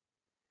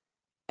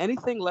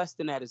 Anything less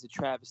than that is a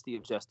travesty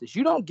of justice.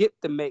 You don't get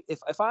to make,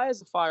 if I,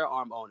 as a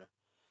firearm owner,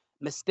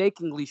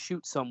 mistakenly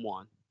shoot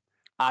someone,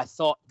 I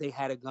thought they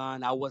had a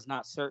gun, I was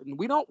not certain.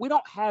 We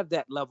don't have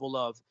that level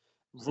of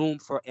room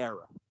for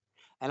error.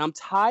 And I'm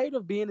tired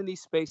of being in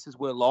these spaces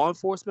where law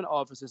enforcement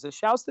officers, and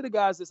shouts to the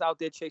guys that's out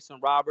there chasing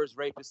robbers,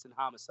 rapists, and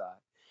homicide,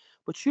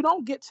 but you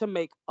don't get to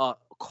make a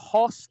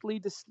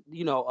costly,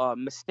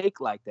 mistake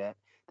like that.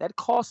 That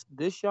cost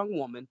this young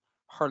woman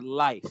her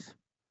life.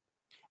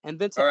 And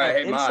then to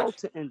add insult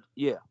to end,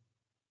 yeah.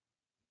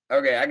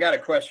 Okay, I got a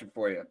question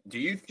for you. Do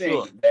you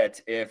think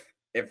that if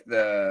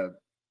the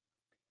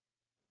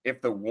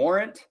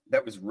warrant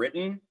that was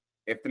written,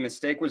 if the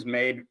mistake was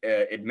made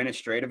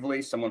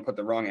administratively, someone put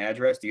the wrong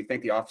address, do you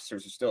think the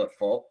officers are still at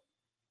fault?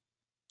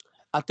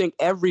 I think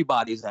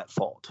everybody's at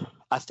fault.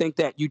 I think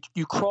that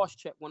you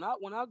cross-check. When I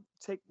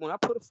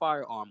put a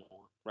firearm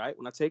on, right?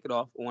 When I take it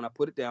off or when I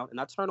put it down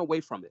and I turn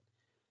away from it,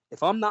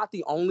 if I'm not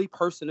the only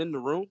person in the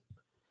room,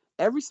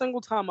 every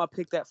single time I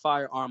pick that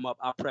firearm up,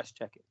 I press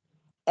check it.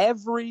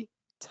 Every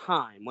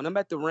time. When I'm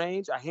at the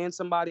range, I hand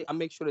somebody, I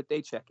make sure that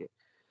they check it.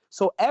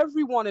 So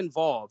everyone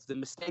involved, the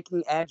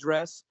mistaking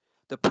address,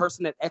 the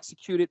person that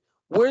executed,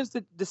 where's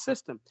the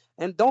system?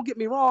 And don't get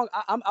me wrong,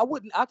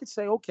 I could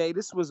say, okay,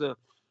 this was a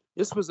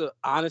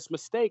honest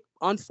mistake.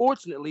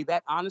 Unfortunately,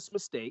 that honest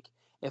mistake,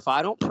 if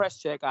I don't press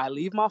check, I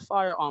leave my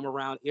firearm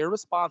around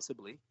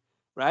irresponsibly,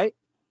 right?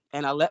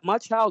 And I let my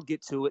child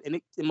get to it,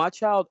 and my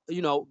child,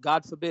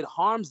 God forbid,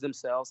 harms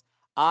themselves,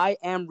 I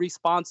am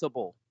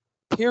responsible.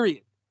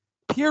 Period.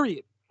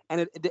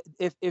 And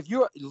if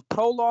you're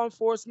pro law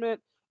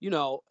enforcement,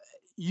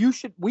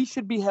 we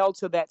should be held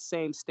to that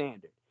same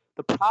standard.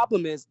 The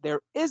problem is there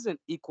isn't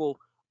equal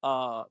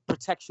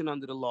protection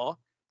under the law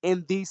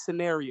in these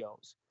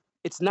scenarios.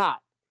 It's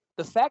not.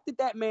 The fact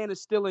that man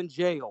is still in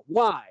jail,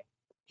 why?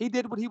 He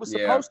did what he was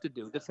supposed to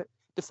do,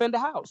 defend the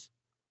house.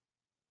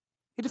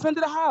 He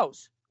defended the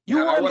house.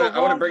 I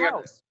want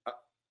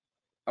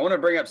to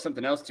bring up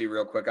something else to you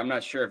real quick. I'm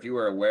not sure if you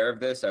were aware of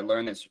this. I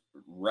learned this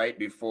right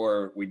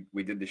before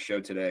we did the show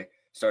today,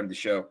 started the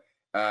show.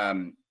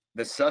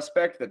 The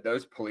suspect that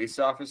those police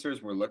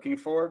officers were looking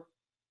for,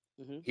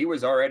 he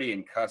was already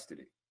in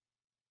custody.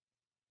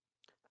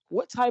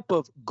 What type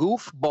of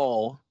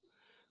goofball,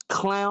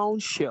 clown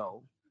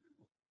show,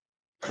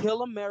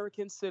 kill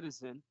American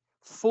citizen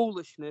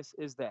foolishness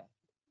is that?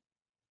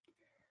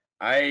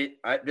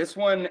 This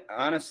one,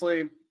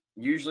 honestly,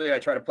 usually I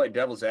try to play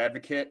devil's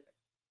advocate,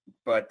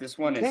 but this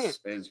one is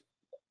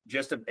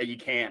just you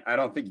can't. I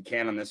don't think you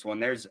can on this one.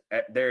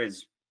 There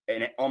is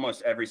in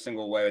almost every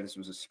single way this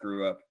was a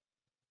screw up.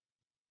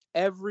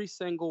 Every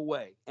single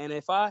way. And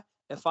if I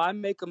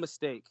make a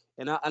mistake,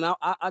 and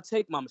I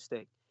take my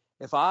mistake,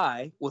 If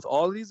I, with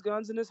all of these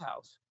guns in this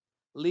house,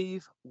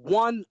 leave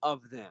one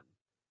of them,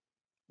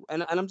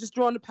 and I'm just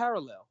drawing the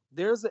parallel.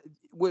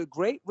 With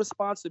great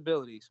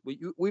responsibilities,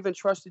 we've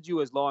entrusted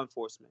you as law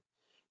enforcement.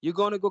 You're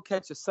going to go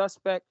catch a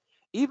suspect.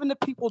 Even the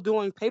people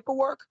doing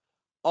paperwork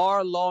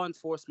are law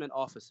enforcement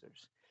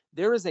officers.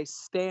 There is a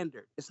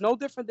standard. It's no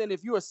different than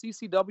if you're a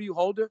CCW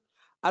holder.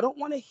 I don't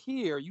want to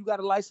hear you got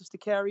a license to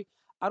carry.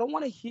 I don't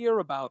want to hear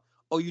about,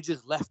 oh, you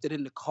just left it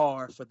in the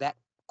car for that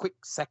quick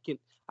second.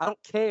 I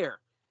don't care.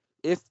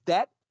 If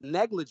that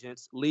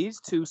negligence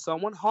leads to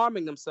someone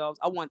harming themselves,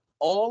 I want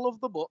all of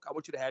the book. I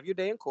want you to have your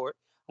day in court.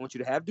 I want you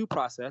to have due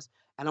process.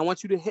 And I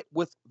want you to hit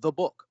with the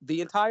book,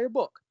 the entire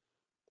book.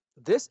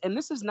 This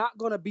is not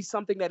going to be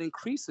something that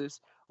increases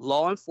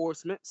law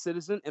enforcement,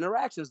 citizen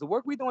interactions. The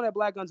work we're doing at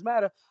Black Guns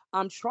Matter,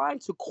 I'm trying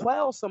to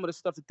quell some of the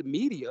stuff that the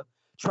media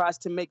tries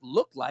to make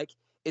look like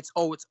it's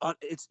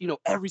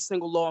every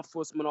single law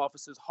enforcement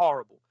officer is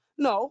horrible.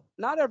 No,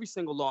 not every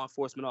single law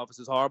enforcement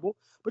officer is horrible.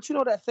 But you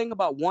know that thing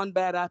about one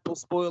bad apple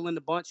spoiling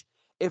the bunch?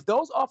 If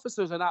those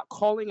officers are not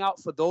calling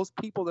out for those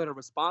people that are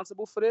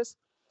responsible for this,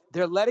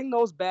 they're letting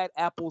those bad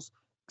apples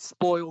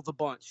spoil the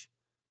bunch.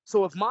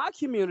 So if my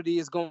community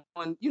is going,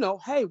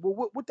 hey,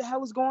 well, what the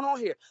hell is going on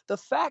here? The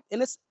fact,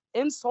 and it's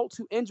insult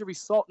to injury,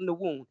 salt in the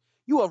wound.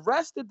 You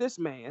arrested this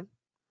man,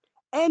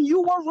 and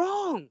you were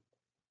wrong.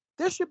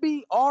 There should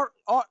be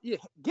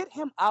get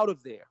him out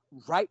of there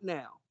right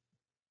now.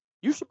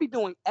 You should be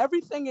doing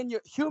everything in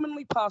your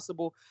humanly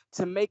possible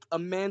to make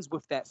amends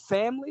with that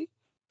family,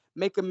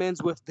 make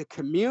amends with the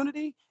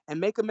community, and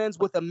make amends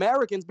with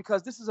Americans,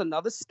 because this is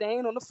another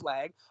stain on the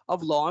flag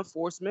of law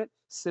enforcement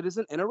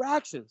citizen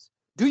interactions.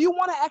 Do you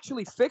want to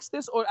actually fix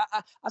this? Or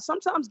I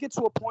sometimes get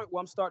to a point where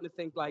I'm starting to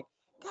think like,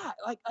 God,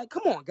 like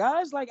come on,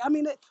 guys. Like, I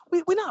mean,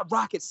 we're not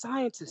rocket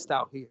scientists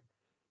out here.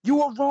 You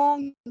were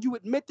wrong. You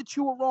admit that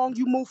you were wrong.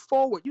 You move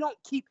forward. You don't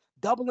keep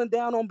doubling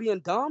down on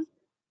being dumb.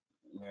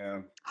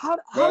 Yeah. How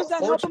does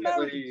that help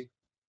Americans?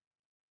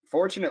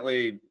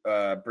 Fortunately,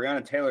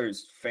 Breonna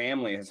Taylor's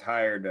family has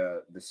hired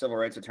the civil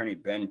rights attorney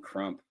Ben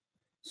Crump.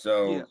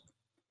 So,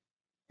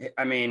 yeah.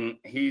 I mean,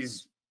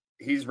 he's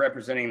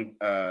representing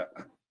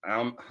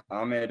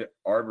Ahmaud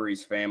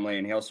Arbery's family,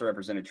 and he also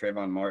represented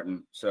Trayvon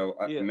Martin. So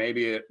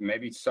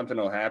maybe something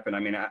will happen. I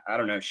mean, I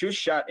don't know. She was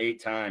shot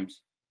 8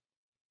 times.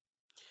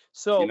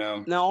 So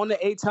now on the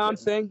 8-time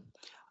thing,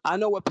 I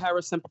know what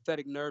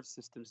parasympathetic nerve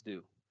systems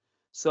do.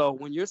 So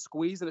when you're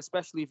squeezing,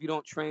 especially if you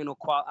don't train or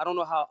I don't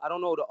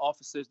know the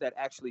officers that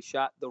actually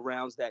shot the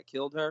rounds that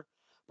killed her,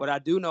 but I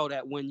do know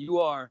that when you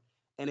are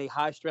in a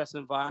high stress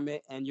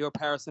environment and your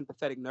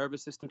parasympathetic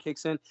nervous system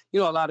kicks in, a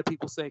lot of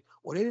people say,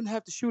 well, they didn't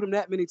have to shoot him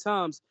that many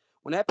times.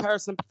 When that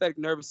parasympathetic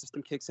nervous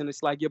system kicks in,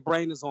 it's like your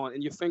brain is on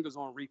and your fingers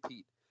on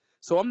repeat.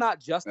 So I'm not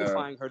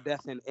justifying her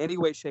death in any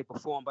way, shape, or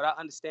form, but I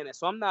understand that.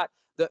 So I'm not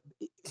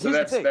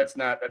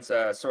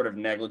that's sort of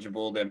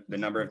negligible. The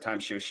number of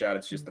times she was shot,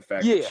 it's just the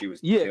fact that she was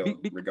killed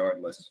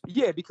regardless.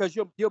 Yeah, because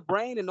your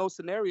brain in those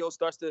scenarios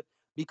starts to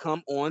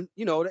become on,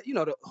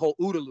 the whole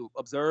OODA loop: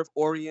 observe,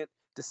 orient,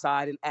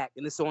 decide, and act,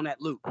 and it's on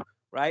that loop,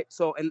 right?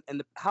 So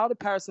how the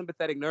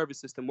parasympathetic nervous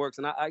system works,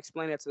 and I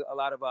explain that to a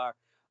lot of our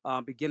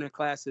beginner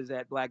classes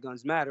at Black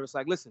Guns Matter. It's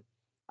like, listen,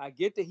 I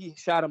get that he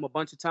shot him a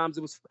bunch of times.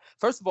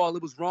 First of all,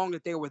 it was wrong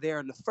that they were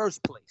there in the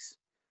first place.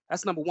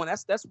 That's number one.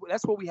 That's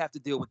what we have to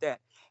deal with that.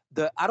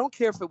 I don't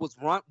care if it was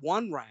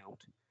one round.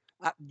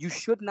 You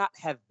should not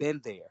have been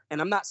there.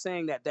 And I'm not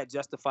saying that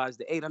justifies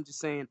the 8. I'm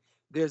just saying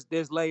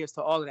there's layers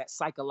to all of that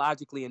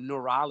psychologically and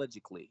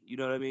neurologically. You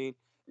know what I mean?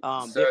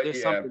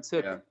 There's something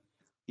to that.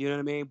 You know what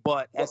I mean?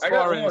 But I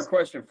got one more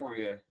question for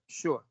you.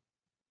 Sure.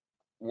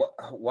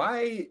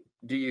 Why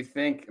do you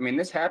think? I mean,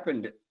 this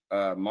happened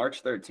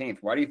March 13th.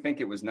 Why do you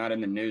think it was not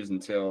in the news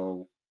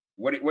until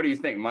what do you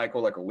think,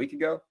 Michael? Like a week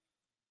ago?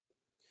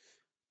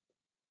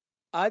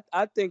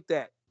 I think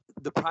that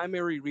the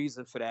primary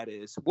reason for that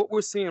is what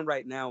we're seeing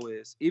right now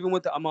is, even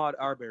with the Ahmaud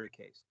Arbery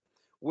case,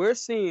 we're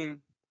seeing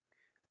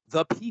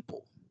the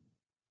people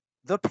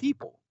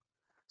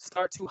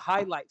start to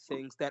highlight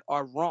things that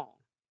are wrong.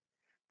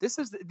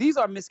 These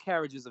are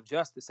miscarriages of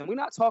justice. And we're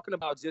not talking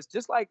about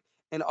just like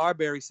an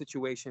Arbery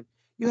situation.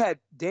 You had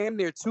damn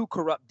near 2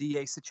 corrupt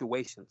DA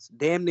situations,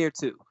 damn near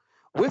 2.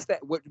 With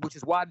that, which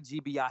is why the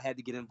GBI had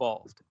to get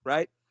involved,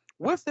 right?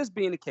 With this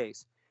being the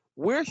case,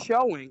 we're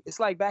showing,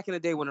 it's like back in the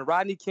day when the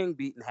Rodney King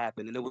beating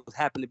happened and it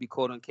happened to be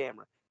caught on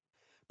camera.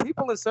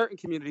 People in certain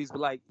communities were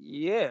like,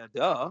 yeah,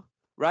 duh,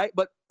 right?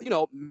 But,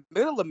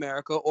 middle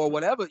America or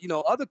whatever,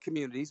 other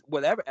communities,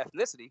 whatever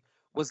ethnicity,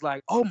 was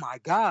like, oh my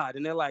God.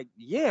 And they're like,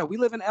 yeah, we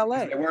live in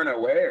LA. They weren't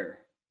aware.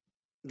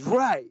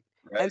 Right.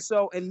 And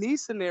so in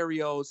these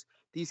scenarios,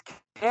 these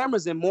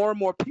cameras and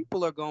more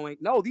people are going,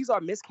 no, these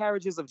are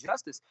miscarriages of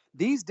justice.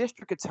 These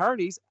district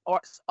attorneys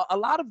a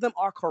lot of them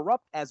are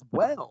corrupt as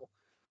well.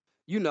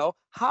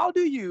 How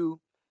do you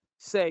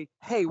say,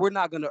 hey, we're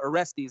not going to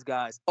arrest these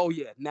guys? Oh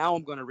yeah, now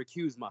I'm going to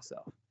recuse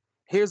myself.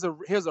 Here's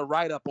a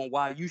write-up on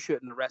why you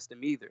shouldn't arrest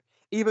them either.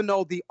 Even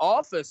though the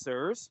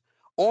officers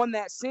on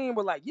that scene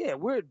were like, yeah,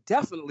 we're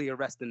definitely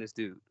arresting this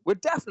dude. We're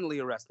definitely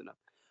arresting him.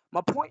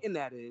 My point in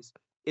that is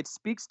it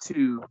speaks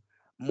to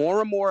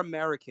more and more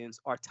Americans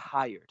are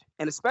tired.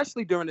 And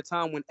especially during the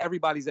time when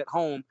everybody's at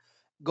home,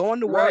 going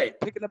to work,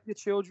 picking up your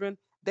children,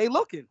 they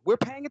looking. We're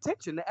paying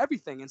attention to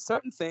everything. And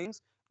certain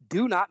things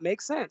do not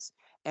make sense.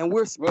 And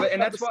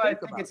and that's why I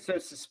think it's so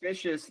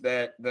suspicious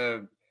that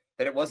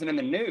it wasn't in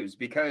the news,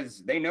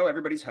 because they know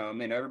everybody's home.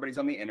 They know everybody's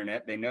on the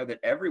internet. They know that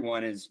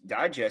everyone is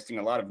digesting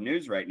a lot of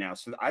news right now.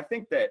 So I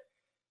think that,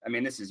 I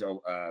mean, this is,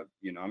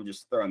 I'm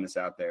just throwing this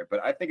out there,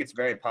 but I think it's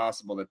very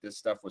possible that this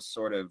stuff was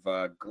sort of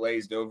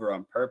glazed over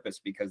on purpose,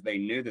 because they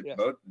knew that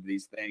both of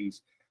these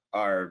things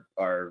are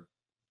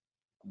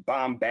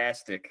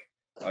bombastic.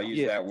 I'll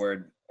use that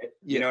word.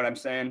 You know what I'm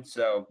saying?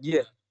 So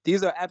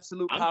these are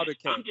absolute powder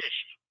kegs. I'm just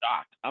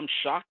shocked. I'm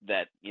shocked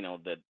that,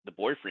 the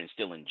boyfriend's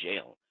still in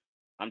jail.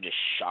 I'm just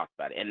shocked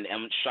by it. And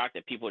I'm shocked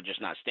that people are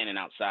just not standing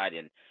outside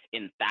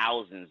in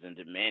thousands and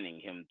demanding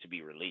him to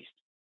be released.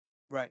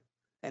 Right.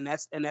 And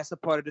that's a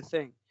part of the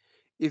thing.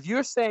 If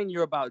you're saying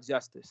you're about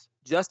justice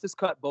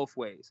cut both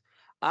ways.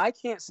 I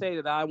can't say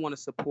that I want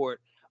to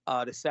support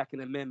the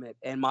Second Amendment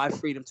and my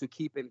freedom to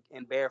keep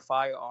and bear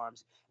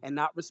firearms and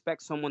not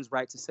respect someone's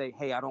right to say,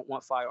 hey, I don't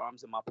want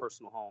firearms in my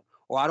personal home,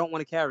 or I don't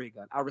want to carry a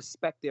gun. I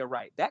respect their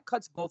right. That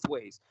cuts both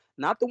ways,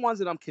 not the ones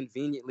that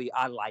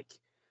I like.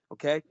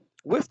 Okay.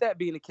 With that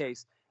being the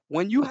case,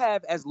 when you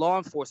have, as law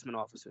enforcement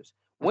officers,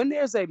 when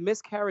there's a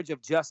miscarriage of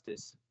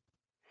justice,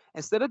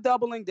 instead of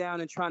doubling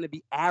down and trying to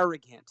be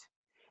arrogant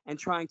and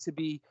trying to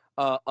be,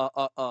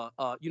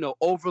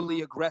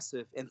 overly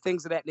aggressive and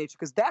things of that nature,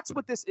 because that's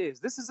what this is.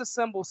 This is a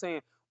symbol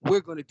saying we're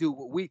going to do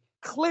what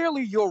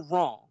clearly you're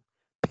wrong,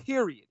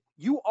 period.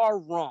 You are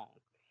wrong.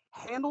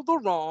 Handle the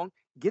wrong,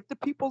 get the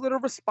people that are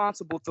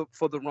responsible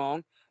for the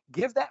wrong,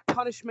 give that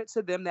punishment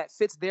to them that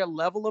fits their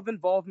level of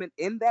involvement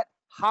in that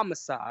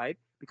homicide,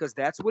 because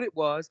that's what it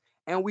was,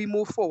 and we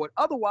move forward.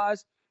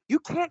 Otherwise, you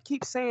can't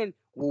keep saying,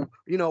 well,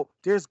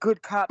 there's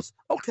good cops.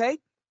 Okay,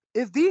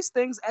 if these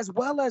things, as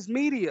well as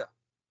media,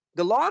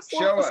 the law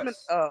enforcement,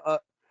 law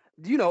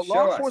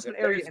enforcement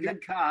area, and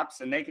good cops,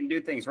 and they can do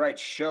things right.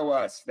 Show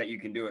us that you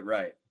can do it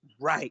right.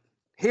 Right.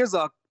 Here's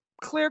a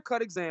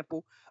clear-cut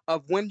example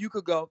of when you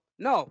could go,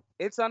 no,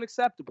 it's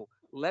unacceptable.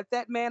 Let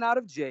that man out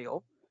of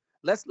jail.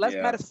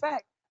 Matter of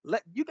fact,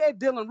 you gave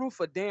Dylan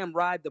Roof a damn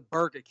ride to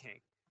Burger King.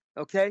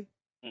 Okay.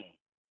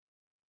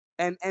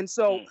 And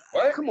so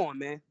come on,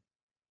 man.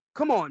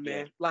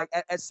 Like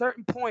at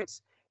certain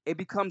points, it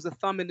becomes a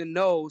thumb in the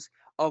nose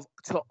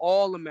to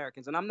all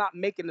Americans. And I'm not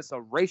making this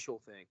a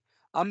racial thing.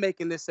 I'm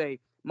making this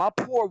my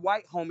poor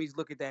white homies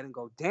look at that and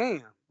go,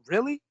 damn,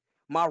 really?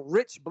 My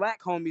rich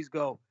black homies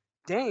go,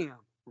 damn,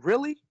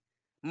 really?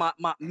 My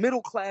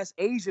middle class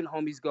Asian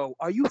homies go,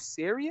 are you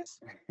serious?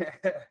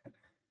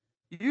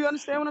 You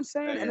understand what I'm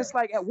saying? And it's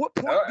like, at what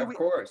point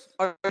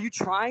are you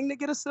trying to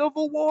get a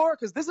civil war?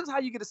 Because this is how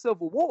you get a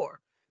civil war.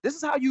 This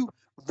is how you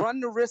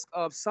run the risk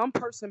of some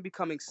person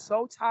becoming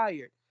so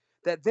tired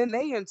that then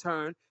they in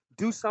turn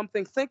do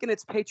something thinking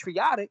it's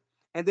patriotic,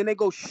 and then they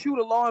go shoot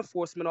a law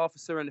enforcement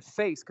officer in the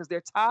face because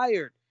they're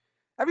tired.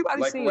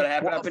 Everybody's like seeing what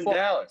happened up in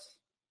Dallas.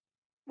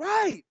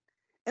 Right.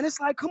 And it's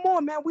like, come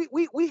on, man,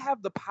 we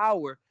have the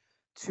power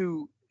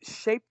to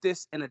shape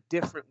this in a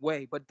different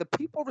way. But the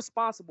people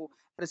responsible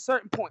at a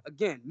certain point,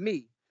 again,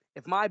 me,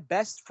 if my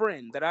best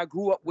friend that I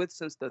grew up with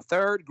since the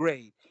 3rd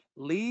grade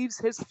leaves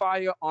his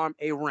firearm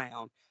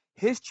around,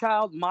 his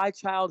child, my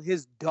child,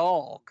 his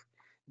dog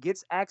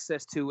gets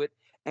access to it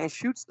and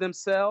shoots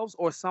themselves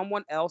or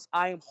someone else,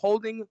 I am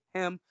holding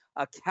him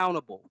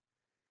accountable,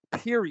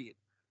 period.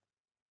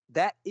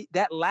 That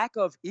lack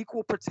of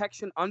equal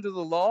protection under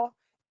the law,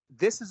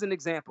 this is an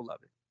example of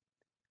it.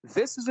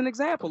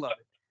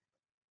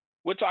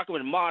 We're talking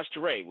with Maj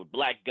Toure with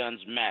Black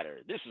Guns Matter.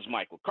 This is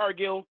Michael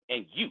Cargill,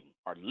 and you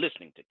are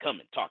listening to Come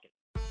and Talk It.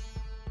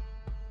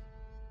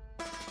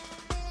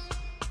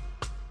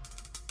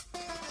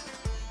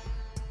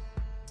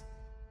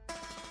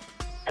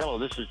 Hello,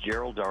 this is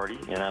Gerald Daugherty,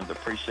 and I'm the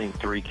Precinct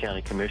 3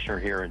 County Commissioner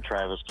here in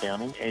Travis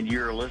County, and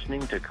you're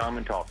listening to Come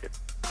and Talk It.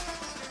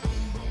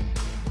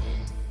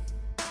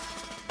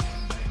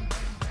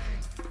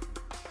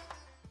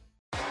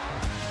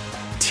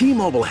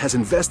 T-Mobile has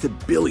invested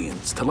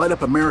billions to light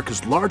up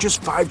America's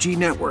largest 5G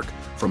network,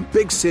 from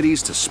big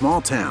cities to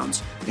small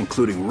towns,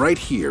 including right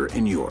here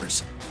in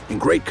yours. And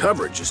great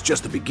coverage is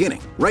just the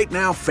beginning. Right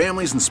now,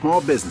 families and small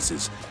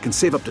businesses can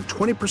save up to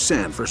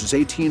 20% versus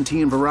AT&T and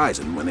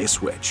Verizon when they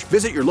switch.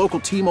 Visit your local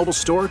T-Mobile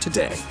store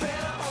today.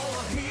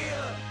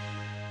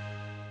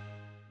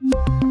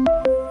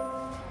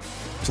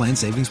 Plan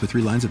savings with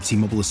 3 lines of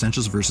T-Mobile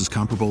Essentials versus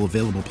comparable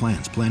available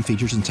plans. Plan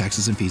features and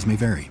taxes and fees may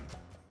vary.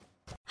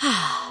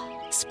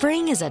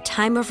 Spring is a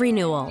time of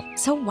renewal,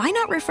 so why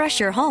not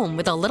refresh your home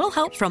with a little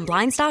help from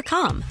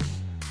Blinds.com?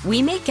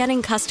 We make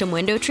getting custom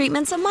window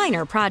treatments a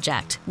minor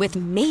project with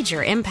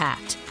major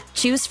impact.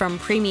 Choose from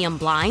premium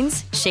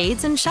blinds,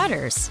 shades, and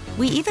shutters.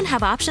 We even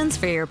have options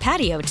for your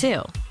patio,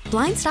 too.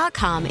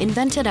 Blinds.com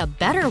invented a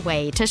better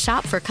way to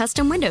shop for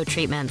custom window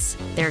treatments.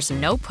 There's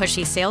no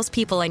pushy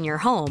salespeople in your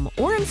home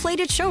or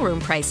inflated showroom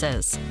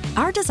prices.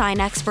 Our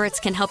design experts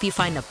can help you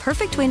find the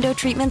perfect window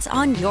treatments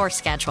on your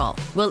schedule.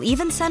 We'll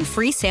even send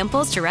free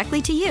samples directly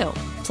to you.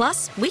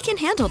 Plus, we can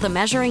handle the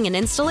measuring and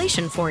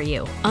installation for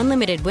you.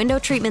 Unlimited window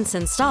treatments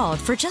installed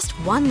for just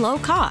one low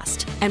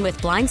cost. And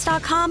with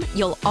Blinds.com,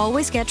 you'll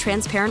always get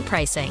transparent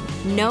pricing.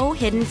 No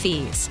hidden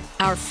fees.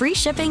 Our free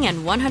shipping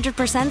and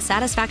 100%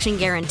 satisfaction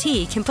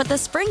guarantee can put the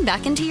spring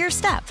back into your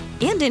step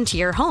and into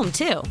your home,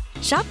 too.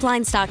 Shop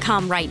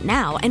Blinds.com right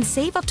now and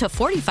save up to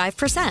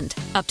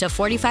 45%. Up to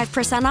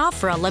 45% off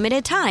for a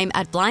limited time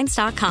at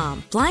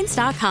Blinds.com.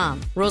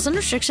 Blinds.com. Rules and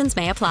restrictions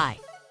may apply.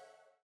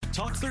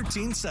 Talk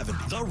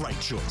 1370, the right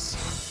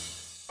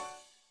choice.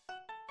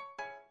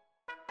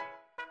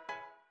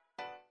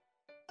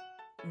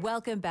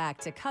 Welcome back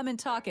to Come and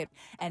Talk It.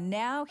 And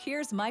now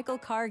here's Michael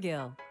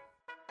Cargill.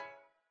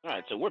 All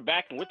right, so we're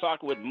back, and we're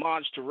talking with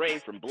Maj Toure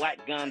from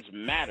Black Guns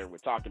Matter. We're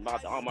talking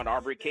about the Ahmaud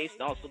Arbery case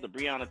and also the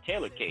Breonna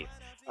Taylor case.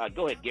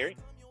 Go ahead, Gary.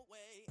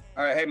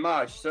 All right, hey,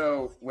 Maj,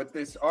 so with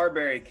this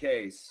Arbery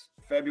case,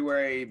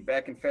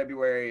 back in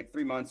February,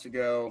 3 months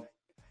ago,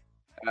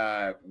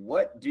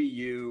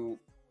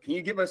 can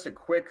you give us a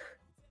quick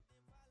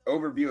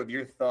overview of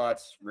your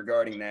thoughts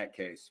regarding that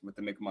case with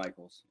the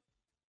McMichaels?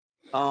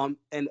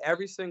 In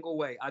every single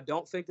way. I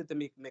don't think that the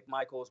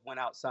McMichaels went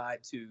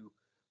outside to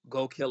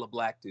go kill a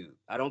black dude.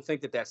 I don't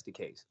think that that's the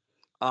case.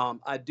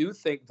 I do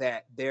think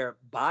that their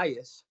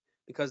bias,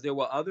 because there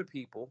were other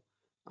people,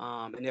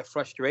 and their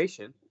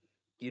frustration,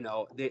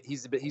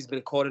 he's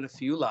been caught in a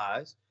few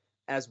lies,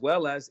 as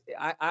well as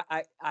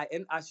I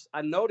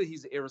know that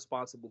he's an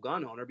irresponsible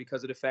gun owner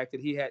because of the fact that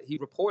he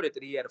reported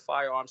that he had a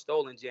firearm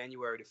stolen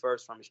January the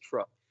 1st from his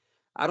truck.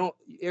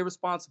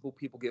 Irresponsible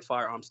people get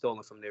firearms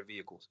stolen from their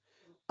vehicles.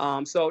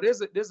 So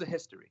there's a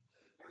history.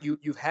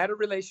 You've had a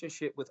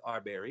relationship with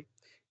Arbery.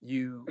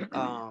 You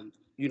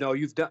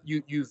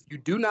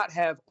do not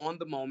have on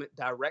the moment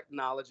direct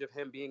knowledge of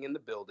him being in the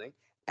building,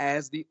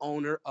 as the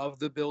owner of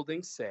the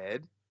building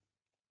said.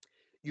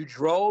 You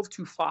drove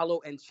to follow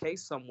and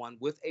chase someone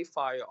with a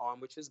firearm,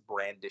 which is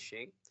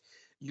brandishing.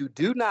 You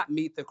do not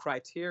meet the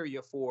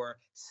criteria for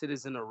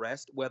citizen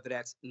arrest, whether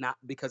that's not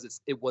because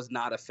it was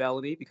not a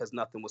felony because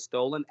nothing was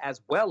stolen,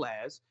 as well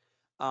as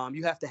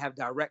you have to have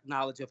direct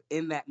knowledge of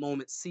in that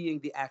moment seeing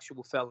the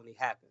actual felony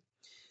happen.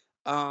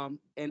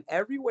 In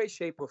every way,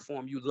 shape, or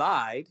form, you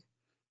lied.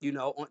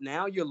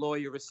 Now your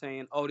lawyer is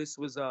saying, "Oh, this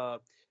was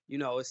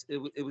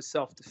it was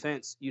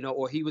self-defense,"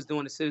 or he was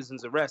doing a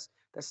citizen's arrest.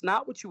 That's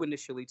not what you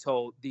initially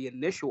told the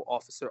initial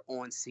officer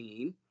on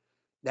scene.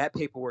 That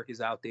paperwork is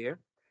out there.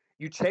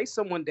 You chase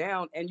someone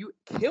down and you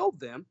killed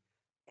them,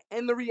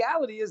 and the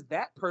reality is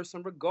that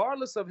person,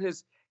 regardless of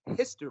his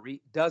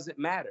history, doesn't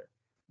matter.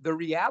 The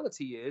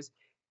reality is,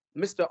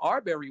 Mr.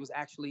 Arbery was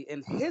actually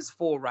in his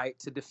full right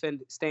to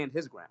stand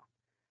his ground.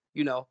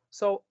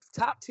 So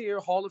top tier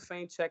Hall of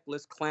Fame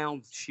checklist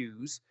clown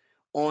shoes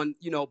on,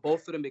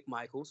 both of the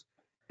McMichaels.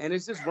 And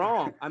it's just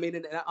wrong. I mean,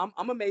 and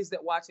I'm amazed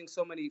at watching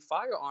so many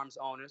firearms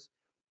owners,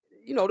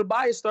 the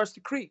bias starts to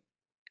creep.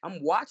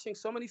 I'm watching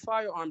so many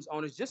firearms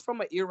owners just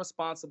from an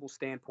irresponsible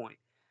standpoint.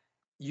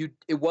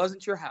 It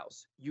wasn't your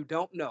house. You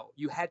don't know.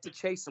 You had to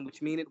chase him,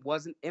 which means it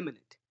wasn't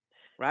imminent,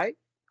 right?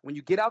 When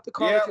you get out the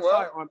car with your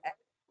firearm,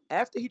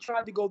 after he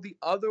tried to go the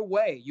other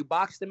way, you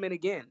boxed him in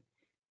again.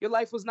 Your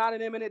life was not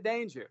in imminent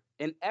danger.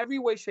 In every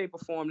way, shape, or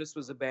form, this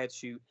was a bad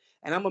shoot.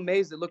 And I'm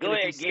amazed at looking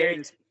at these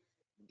standings.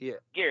 Yeah.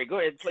 Gary, go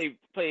ahead and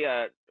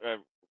play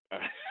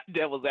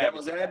devil's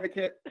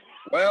advocate.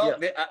 Well,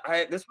 this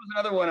was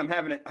another one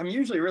I'm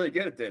usually really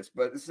good at this,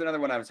 but this is another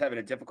one I was having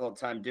a difficult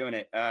time doing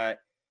it.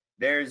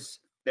 There's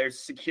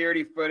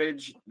security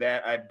footage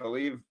that I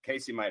believe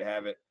Casey might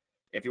have it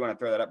if you want to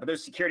throw that up. But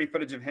there's security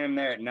footage of him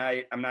there at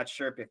night. I'm not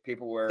sure if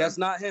people were. That's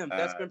not him.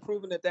 That's been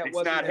proven that wasn't him.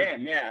 It's not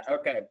him. Yeah.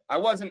 Okay.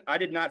 I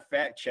did not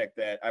fact check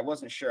that. I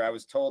wasn't sure. I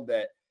was told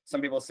that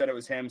some people said it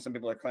was him. Some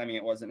people are claiming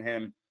it wasn't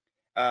him.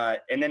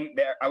 And then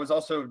I was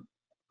also,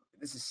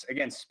 this is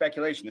again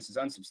speculation. This is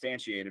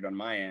unsubstantiated on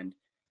my end.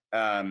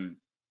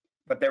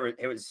 But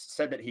it was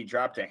said that he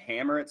dropped a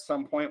hammer at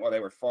some point while they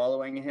were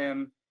following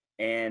him.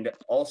 And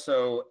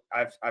also,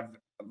 I've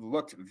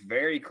looked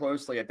very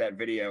closely at that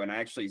video, and I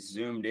actually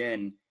zoomed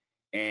in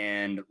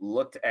and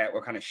looked at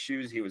what kind of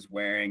shoes he was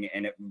wearing,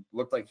 and it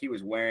looked like he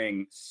was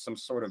wearing some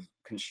sort of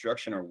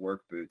construction or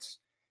work boots.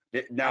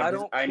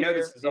 Now, I know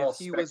this is all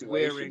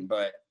speculation,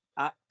 but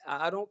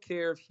I don't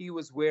care if he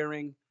was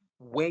wearing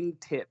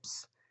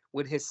wingtips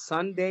with his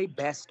Sunday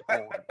best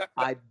on.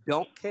 I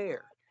don't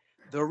care.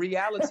 The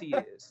reality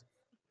is,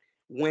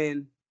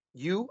 when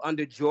you,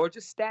 under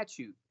Georgia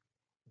statute,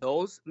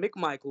 those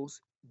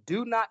McMichaels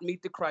do not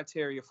meet the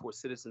criteria for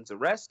citizen's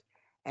arrest,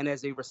 and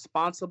as a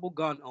responsible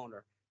gun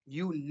owner,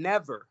 you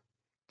never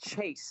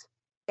chase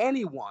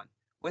anyone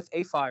with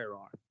a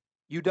firearm.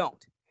 You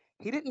don't.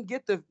 He didn't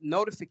get the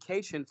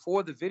notification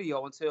for the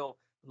video until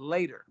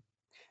later.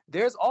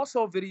 There's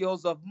also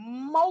videos of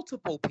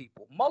multiple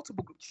people,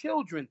 multiple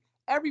children,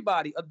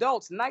 everybody,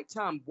 adults,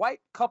 nighttime,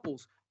 white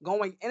couples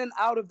going in and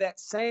out of that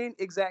same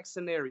exact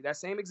scenario, that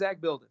same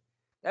exact building.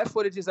 That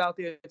footage is out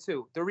there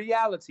too. The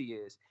reality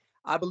is,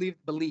 I believe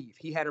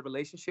he had a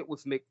relationship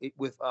with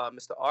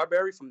Mr.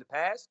 Arbery from the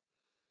past.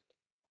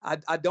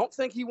 I don't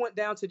think he went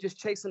down to just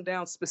chase him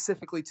down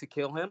specifically to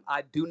kill him.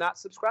 I do not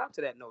subscribe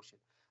to that notion.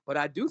 But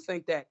I do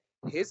think that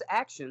his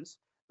actions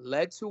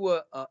led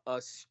to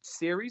a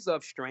series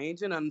of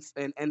strange and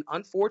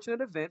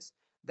unfortunate events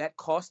that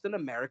cost an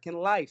American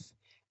life.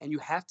 And you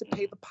have to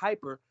pay the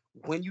piper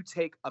when you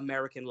take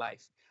American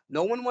life.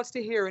 No one wants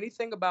to hear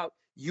anything about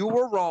you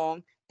were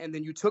wrong and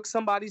then you took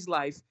somebody's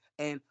life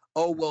and,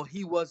 oh, well,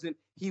 he wasn't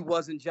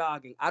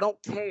jogging. I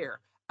don't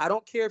care. I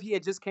don't care if he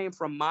had just came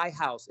from my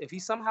house. If he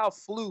somehow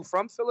flew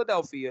from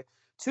Philadelphia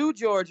to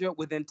Georgia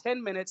within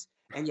 10 minutes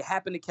and you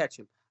happen to catch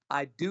him,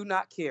 I do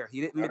not care.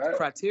 He didn't meet the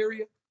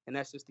criteria, and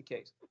that's just the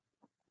case.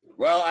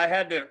 Well, I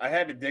had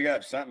to dig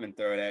up something and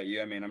throw it at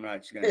you. I mean, I'm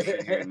not just gonna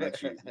sit here and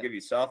let you give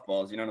you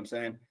softballs. You know what I'm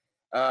saying?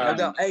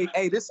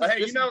 This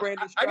is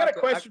Brandon I got a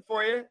question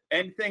for you,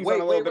 and things on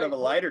a little bit of a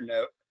lighter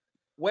note.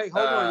 Wait,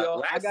 hold on,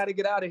 y'all. I got to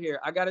get out of here.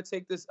 I got to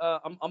take this.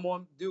 I'm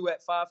on due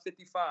at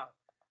 5:55,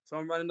 so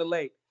I'm running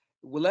late.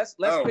 Well, let's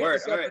pick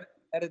this up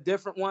at a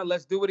different one.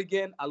 Let's do it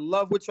again. I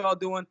love what y'all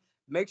doing.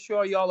 Make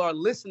sure y'all are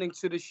listening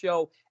to the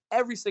show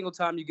every single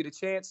time you get a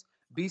chance.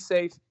 Be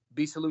safe.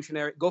 Be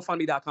solutionary.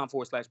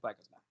 GoFundMe.com/Black Lives Matter.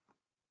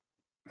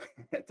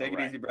 Take it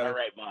easy, brother. All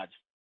right, Maj.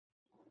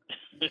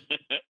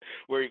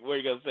 Where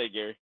you gonna say,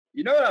 Gary?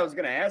 You know what I was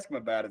gonna ask him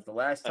about is the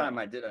last time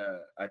I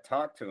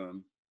talked to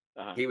him,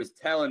 he was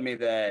telling me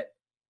that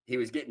he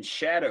was getting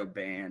shadow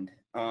banned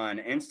on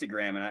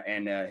Instagram,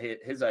 and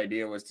his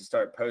idea was to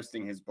start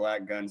posting his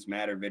Black Guns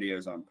Matter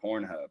videos on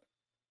Pornhub.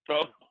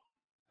 Oh.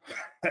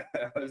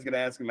 I was gonna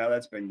ask him how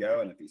that's been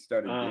going, if he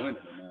started doing it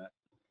or not.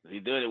 Is he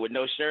doing it with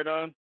no shirt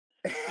on?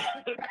 That's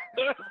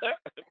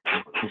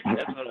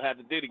what I have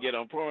to do to get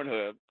on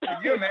Pornhub.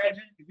 Could you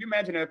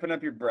imagine opening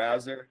up your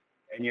browser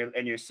and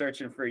you're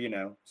searching for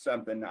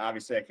something?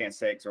 Obviously, I can't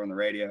say it because we're on the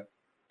radio.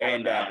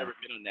 And I've never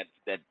been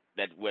on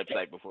that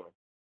website before.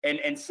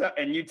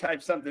 And you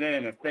type something in,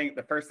 and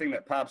the first thing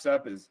that pops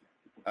up is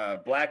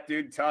black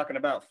dude talking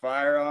about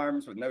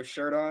firearms with no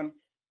shirt on.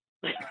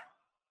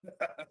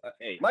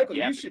 Hey, Michael,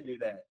 you should do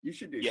that. You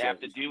should do. You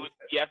have to do what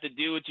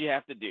you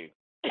have to do.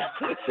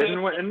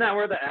 Isn't that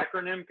where the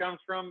acronym comes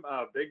from?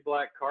 Big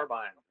Black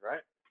Carbines,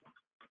 right?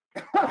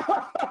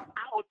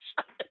 Ouch!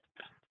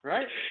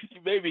 Right?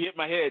 You made me hit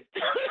my head.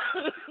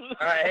 All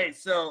right, hey,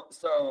 so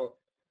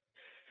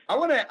I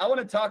want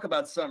to talk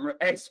about something.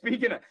 Hey,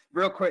 speaking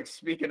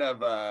of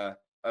the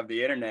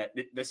internet,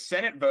 the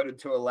Senate voted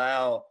to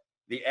allow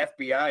the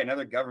FBI and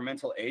other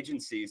governmental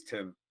agencies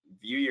to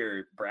view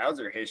your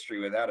browser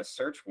history without a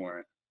search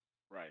warrant.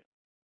 Right.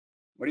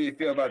 What do you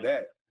feel about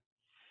that?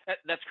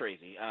 That's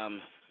crazy.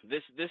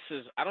 This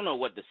is I don't know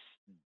what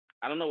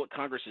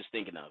Congress is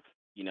thinking of,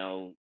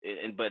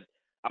 but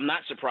I'm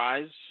not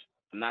surprised.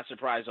 I'm not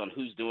surprised on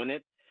who's doing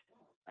it.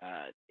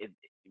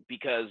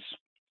 Because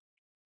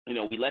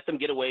we let them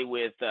get away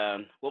with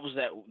what was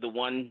that? The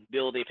one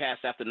bill they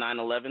passed after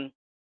 9/11?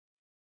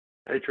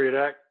 Patriot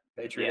Act.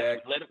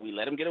 Act. We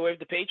let them get away with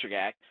the Patriot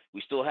Act.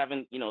 We still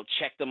haven't,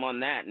 checked them on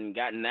that and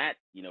gotten that,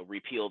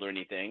 repealed or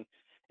anything.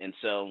 And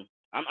so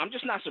I'm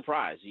just not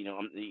surprised.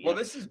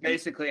 This is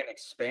basically an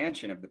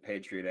expansion of the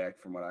Patriot Act,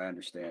 from what I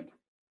understand.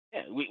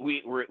 Yeah,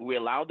 we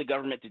allowed the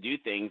government to do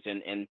things,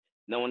 and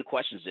no one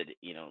questions it.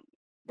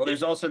 Well,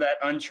 there's also that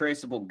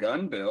untraceable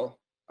gun bill,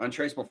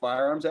 Untraceable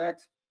Firearms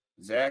Act.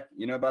 Zach,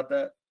 you know about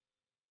that?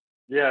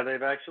 Yeah,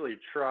 they've actually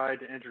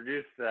tried to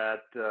introduce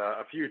that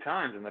a few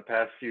times in the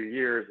past few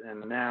years,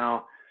 and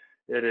now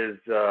it is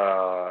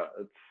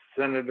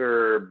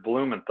Senator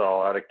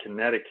Blumenthal out of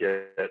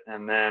Connecticut,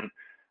 and then,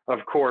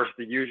 of course,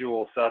 the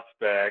usual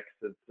suspects.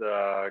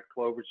 It's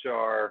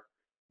Klobuchar,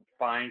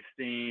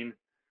 Feinstein,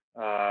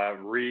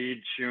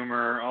 Reed,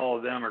 Schumer. All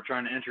of them are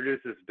trying to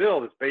introduce this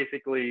bill that's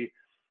basically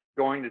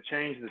going to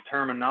change the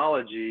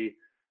terminology,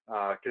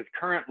 because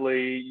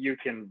currently you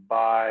can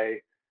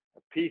buy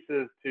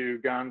pieces to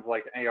guns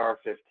like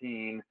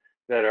AR-15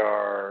 that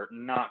are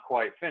not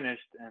quite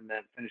finished and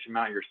then finish them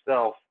out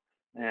yourself,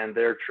 and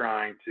they're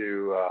trying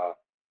to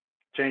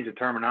change the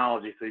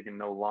terminology so you can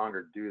no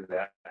longer do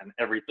that, and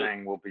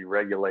everything will be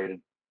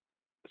regulated.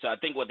 So I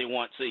think what they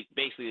want,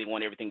 basically they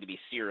want everything to be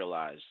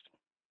serialized.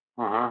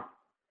 Yeah,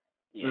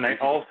 and they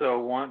also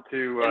want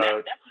to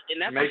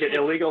that's make it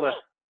illegal to...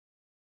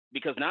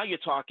 Because now you're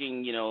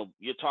talking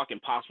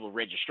possible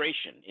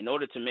registration. In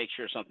order to make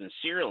sure something's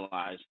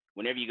serialized,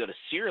 whenever you go to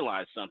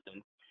serialize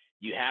something,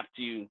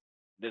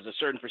 there's a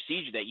certain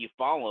procedure that you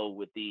follow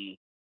with the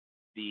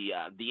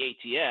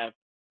ATF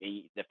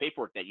and the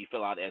paperwork that you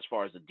fill out as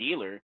far as the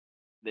dealer.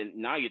 Then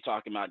now you're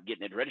talking about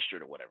getting it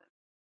registered or whatever.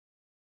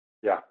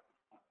 Yeah.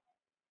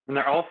 And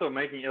they're also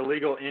making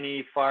illegal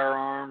any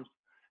firearms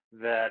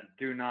that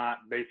do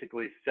not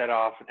basically set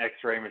off an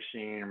X-ray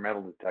machine or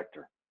metal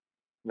detector.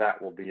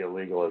 That will be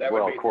illegal as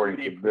well, according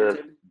to this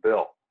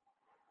bill.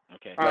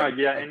 Okay.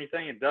 Yeah,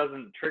 anything it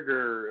doesn't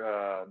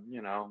trigger,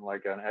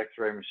 like an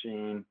X-ray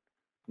machine,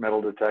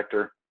 metal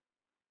detector.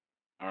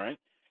 All right.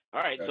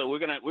 So we're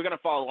gonna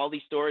follow all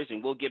these stories,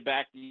 and we'll get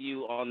back to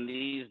you on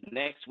these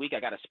next week. I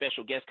got a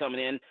special guest coming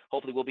in.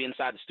 Hopefully, we'll be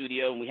inside the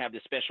studio, and we have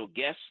this special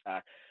guest.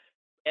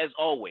 As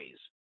always,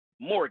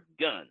 more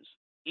guns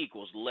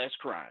equals less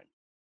crime.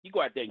 You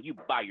go out there and you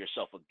buy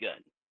yourself a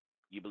gun.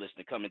 You've been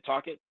listening to Come and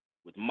Talk It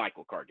with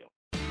Michael Cargill.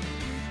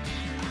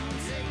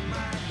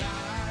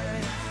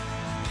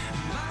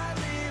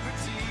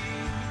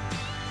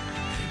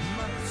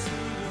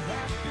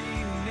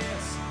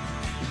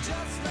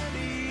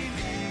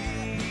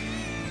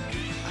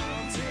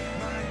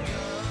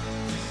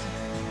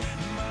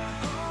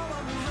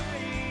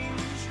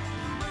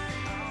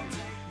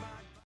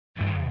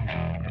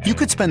 You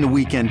could spend the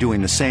weekend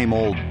doing the same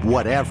old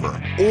whatever,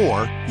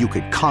 or you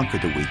could conquer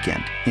the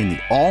weekend in the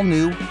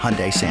all-new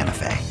Hyundai Santa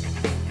Fe.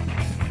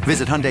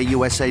 Visit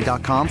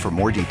HyundaiUSA.com for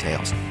more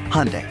details.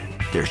 Hyundai,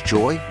 there's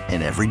joy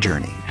in every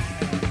journey.